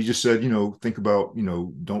 think about,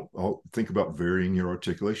 don't think about varying your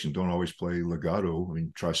articulation. Don't always play legato. I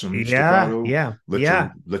mean, try some yeah. staccato. Yeah. Let Yeah.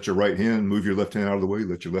 your right hand move your left hand out of the way.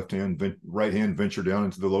 Let your right hand venture down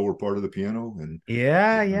into the lower part of the piano, and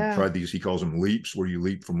Yeah. Yeah. try these. He calls them leaps, where you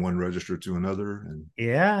leap from one register to another, and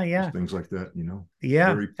Yeah. just Yeah. things like that.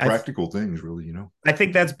 Yeah. Very practical things, really. I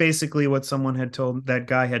think that's basically what someone had told that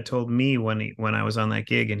guy had told me when I was on that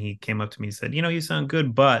gig, and he came up to me and said, you sound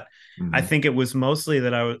good, but I Mm-hmm. think it was mostly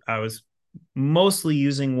that I was mostly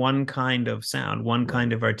using one kind of sound, one Right,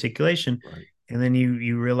 kind of articulation. right, And then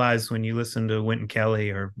you realize when you listen to Wynton Kelly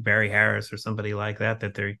or Barry Harris or somebody like that,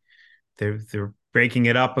 that they're breaking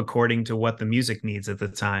it up according to what the music needs at the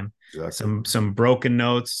time. exactly. Some broken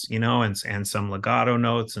notes, and some legato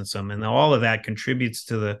notes, and all of that contributes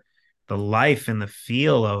to the life and the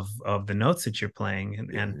feel of the notes that you're playing. And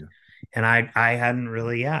Yeah, and yeah. and I hadn't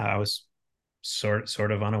really, I was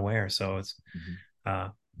sort of unaware. So it's Mm-hmm. uh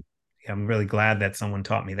I'm really glad that someone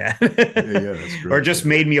taught me that. Yeah, that's great. Or just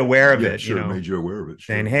made me aware of yeah, it, sure, made you aware of it.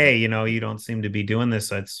 Sure. Saying, hey, you don't seem to be doing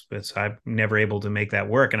this. It's I'm never able to make that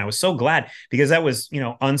work. And I was so glad, because that was,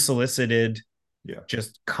 unsolicited, Yeah.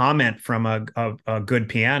 just comment from a good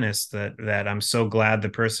pianist, that I'm so glad the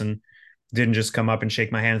person didn't just come up and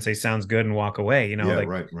shake my hand and say, sounds good, and walk away. Yeah, like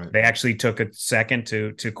right. they actually took a second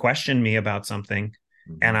to question me about something.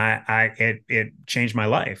 And it changed my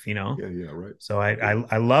life, Yeah, right. So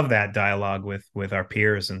I love that dialogue with our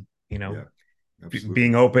peers, and Yeah, absolutely.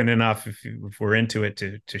 being open enough, if we're into it,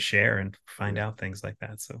 to share and find out things like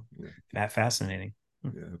that. So fascinating.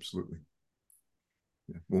 Yeah, absolutely.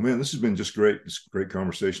 Yeah. Well, man, this has been just great. It's a great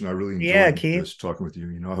conversation. I really Yeah, enjoyed Keith. this talking with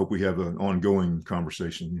you. I hope we have an ongoing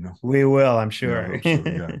conversation. We will, I'm Yeah, I sure. hope so.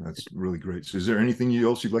 Yeah, that's really great. So is there anything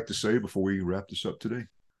else you'd like to say before we wrap this up today?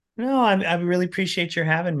 No, I really appreciate your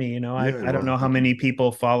having me. I Yeah, don't well, know how thank you. many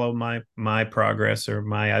people follow my progress, or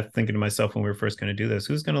I'm thinking to myself, when we were first going to do this,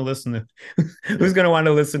 who's going to listen to who's going to want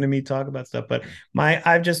to listen to me talk about stuff. But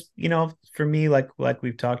I've just, for me, like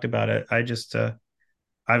we've talked about it, I just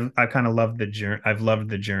I kind of loved the journey. I've loved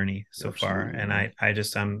the journey so far, and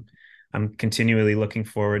I'm continually looking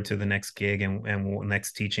forward to the next gig, and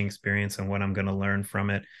next teaching experience, and what I'm going to learn from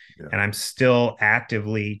it. Yeah. And I'm still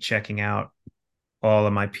actively checking out all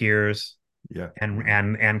of my peers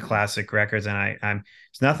and classic records. And I'm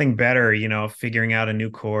it's nothing better, figuring out a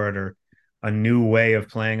new chord, or a new way of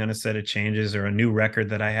playing on a set of changes, or a new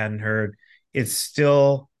record that I hadn't heard. It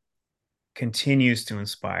still continues to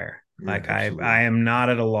inspire. Yeah, I am not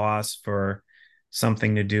at a loss for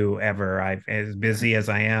something to do ever. As busy as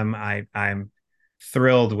I am, I'm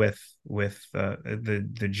thrilled with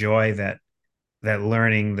the joy that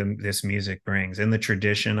learning this music brings, and the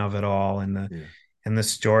tradition of it all, and the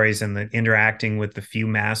stories, and the interacting with the few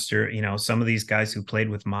master, some of these guys who played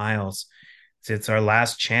with Miles. It's our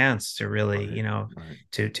last chance to really,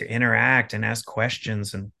 to interact and ask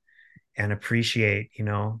questions, and appreciate,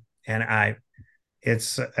 and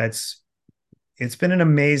it's been an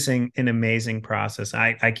amazing process.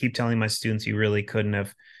 I keep telling my students, you really couldn't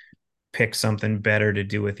have picked something better to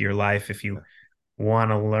do with your life if you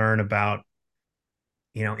want to learn about,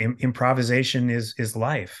 improvisation is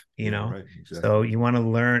life, Right, exactly. So you want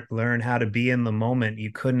to learn how to be in the moment.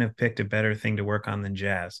 You couldn't have picked a better thing to work on than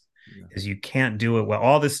jazz, because you can't do it well.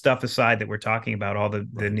 All this stuff aside that we're talking about, all the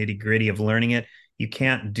nitty gritty of learning it, you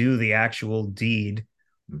can't do the actual deed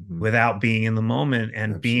without being in the moment,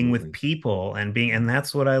 and being with people, and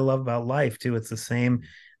that's what I love about life too. It's the same,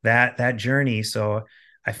 that journey. So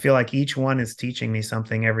I feel like each one is teaching me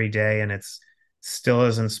something every day, and it's still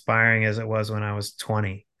as inspiring as it was when I was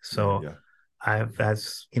 20. So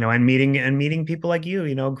that's, and meeting people like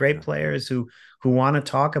you, great players who want to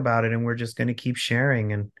talk about it, and we're just going to keep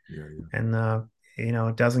sharing, and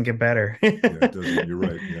it doesn't get better. It doesn't. You're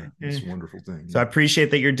right. Yeah, it's a wonderful thing. So I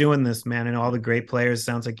appreciate that you're doing this, man, and all the great players.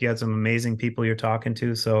 Sounds like you had some amazing people you're talking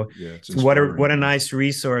to. So what a nice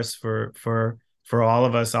resource for all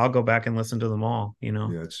of us. I'll go back and listen to them all. Yeah,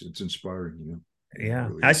 it's inspiring. Yeah,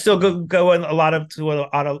 really I still go in a lot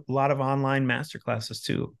of online master classes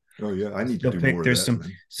too. Oh yeah, I need to do more of that. There's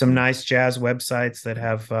some nice jazz websites that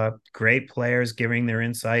have great players giving their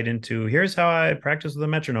insight into, here's how I practice with a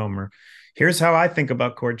metronome, or here's how I think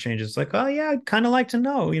about chord changes. It's like, oh yeah, I'd kind of like to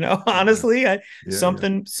know, honestly,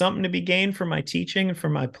 something to be gained from my teaching and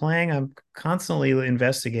from my playing. I'm constantly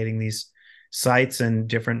investigating these sites and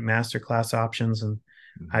different masterclass options, and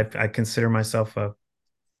I consider myself a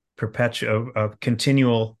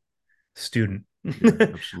continual student.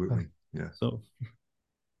 Absolutely. Yeah. So,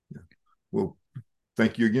 well,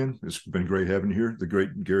 thank you again. It's been great having you here, the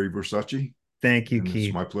great Gary Versace. Thank you, Keith.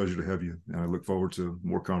 It's my pleasure to have you, and I look forward to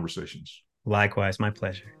more conversations. Likewise, my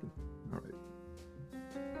pleasure. All right.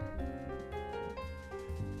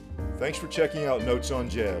 Thanks for checking out Notes on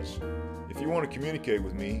Jazz. If you want to communicate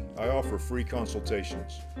with me, I offer free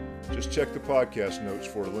consultations. Just check the podcast notes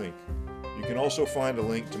for a link. You can also find a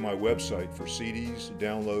link to my website for CDs,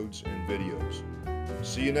 downloads, and videos.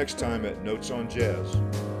 See you next time at Notes on Jazz.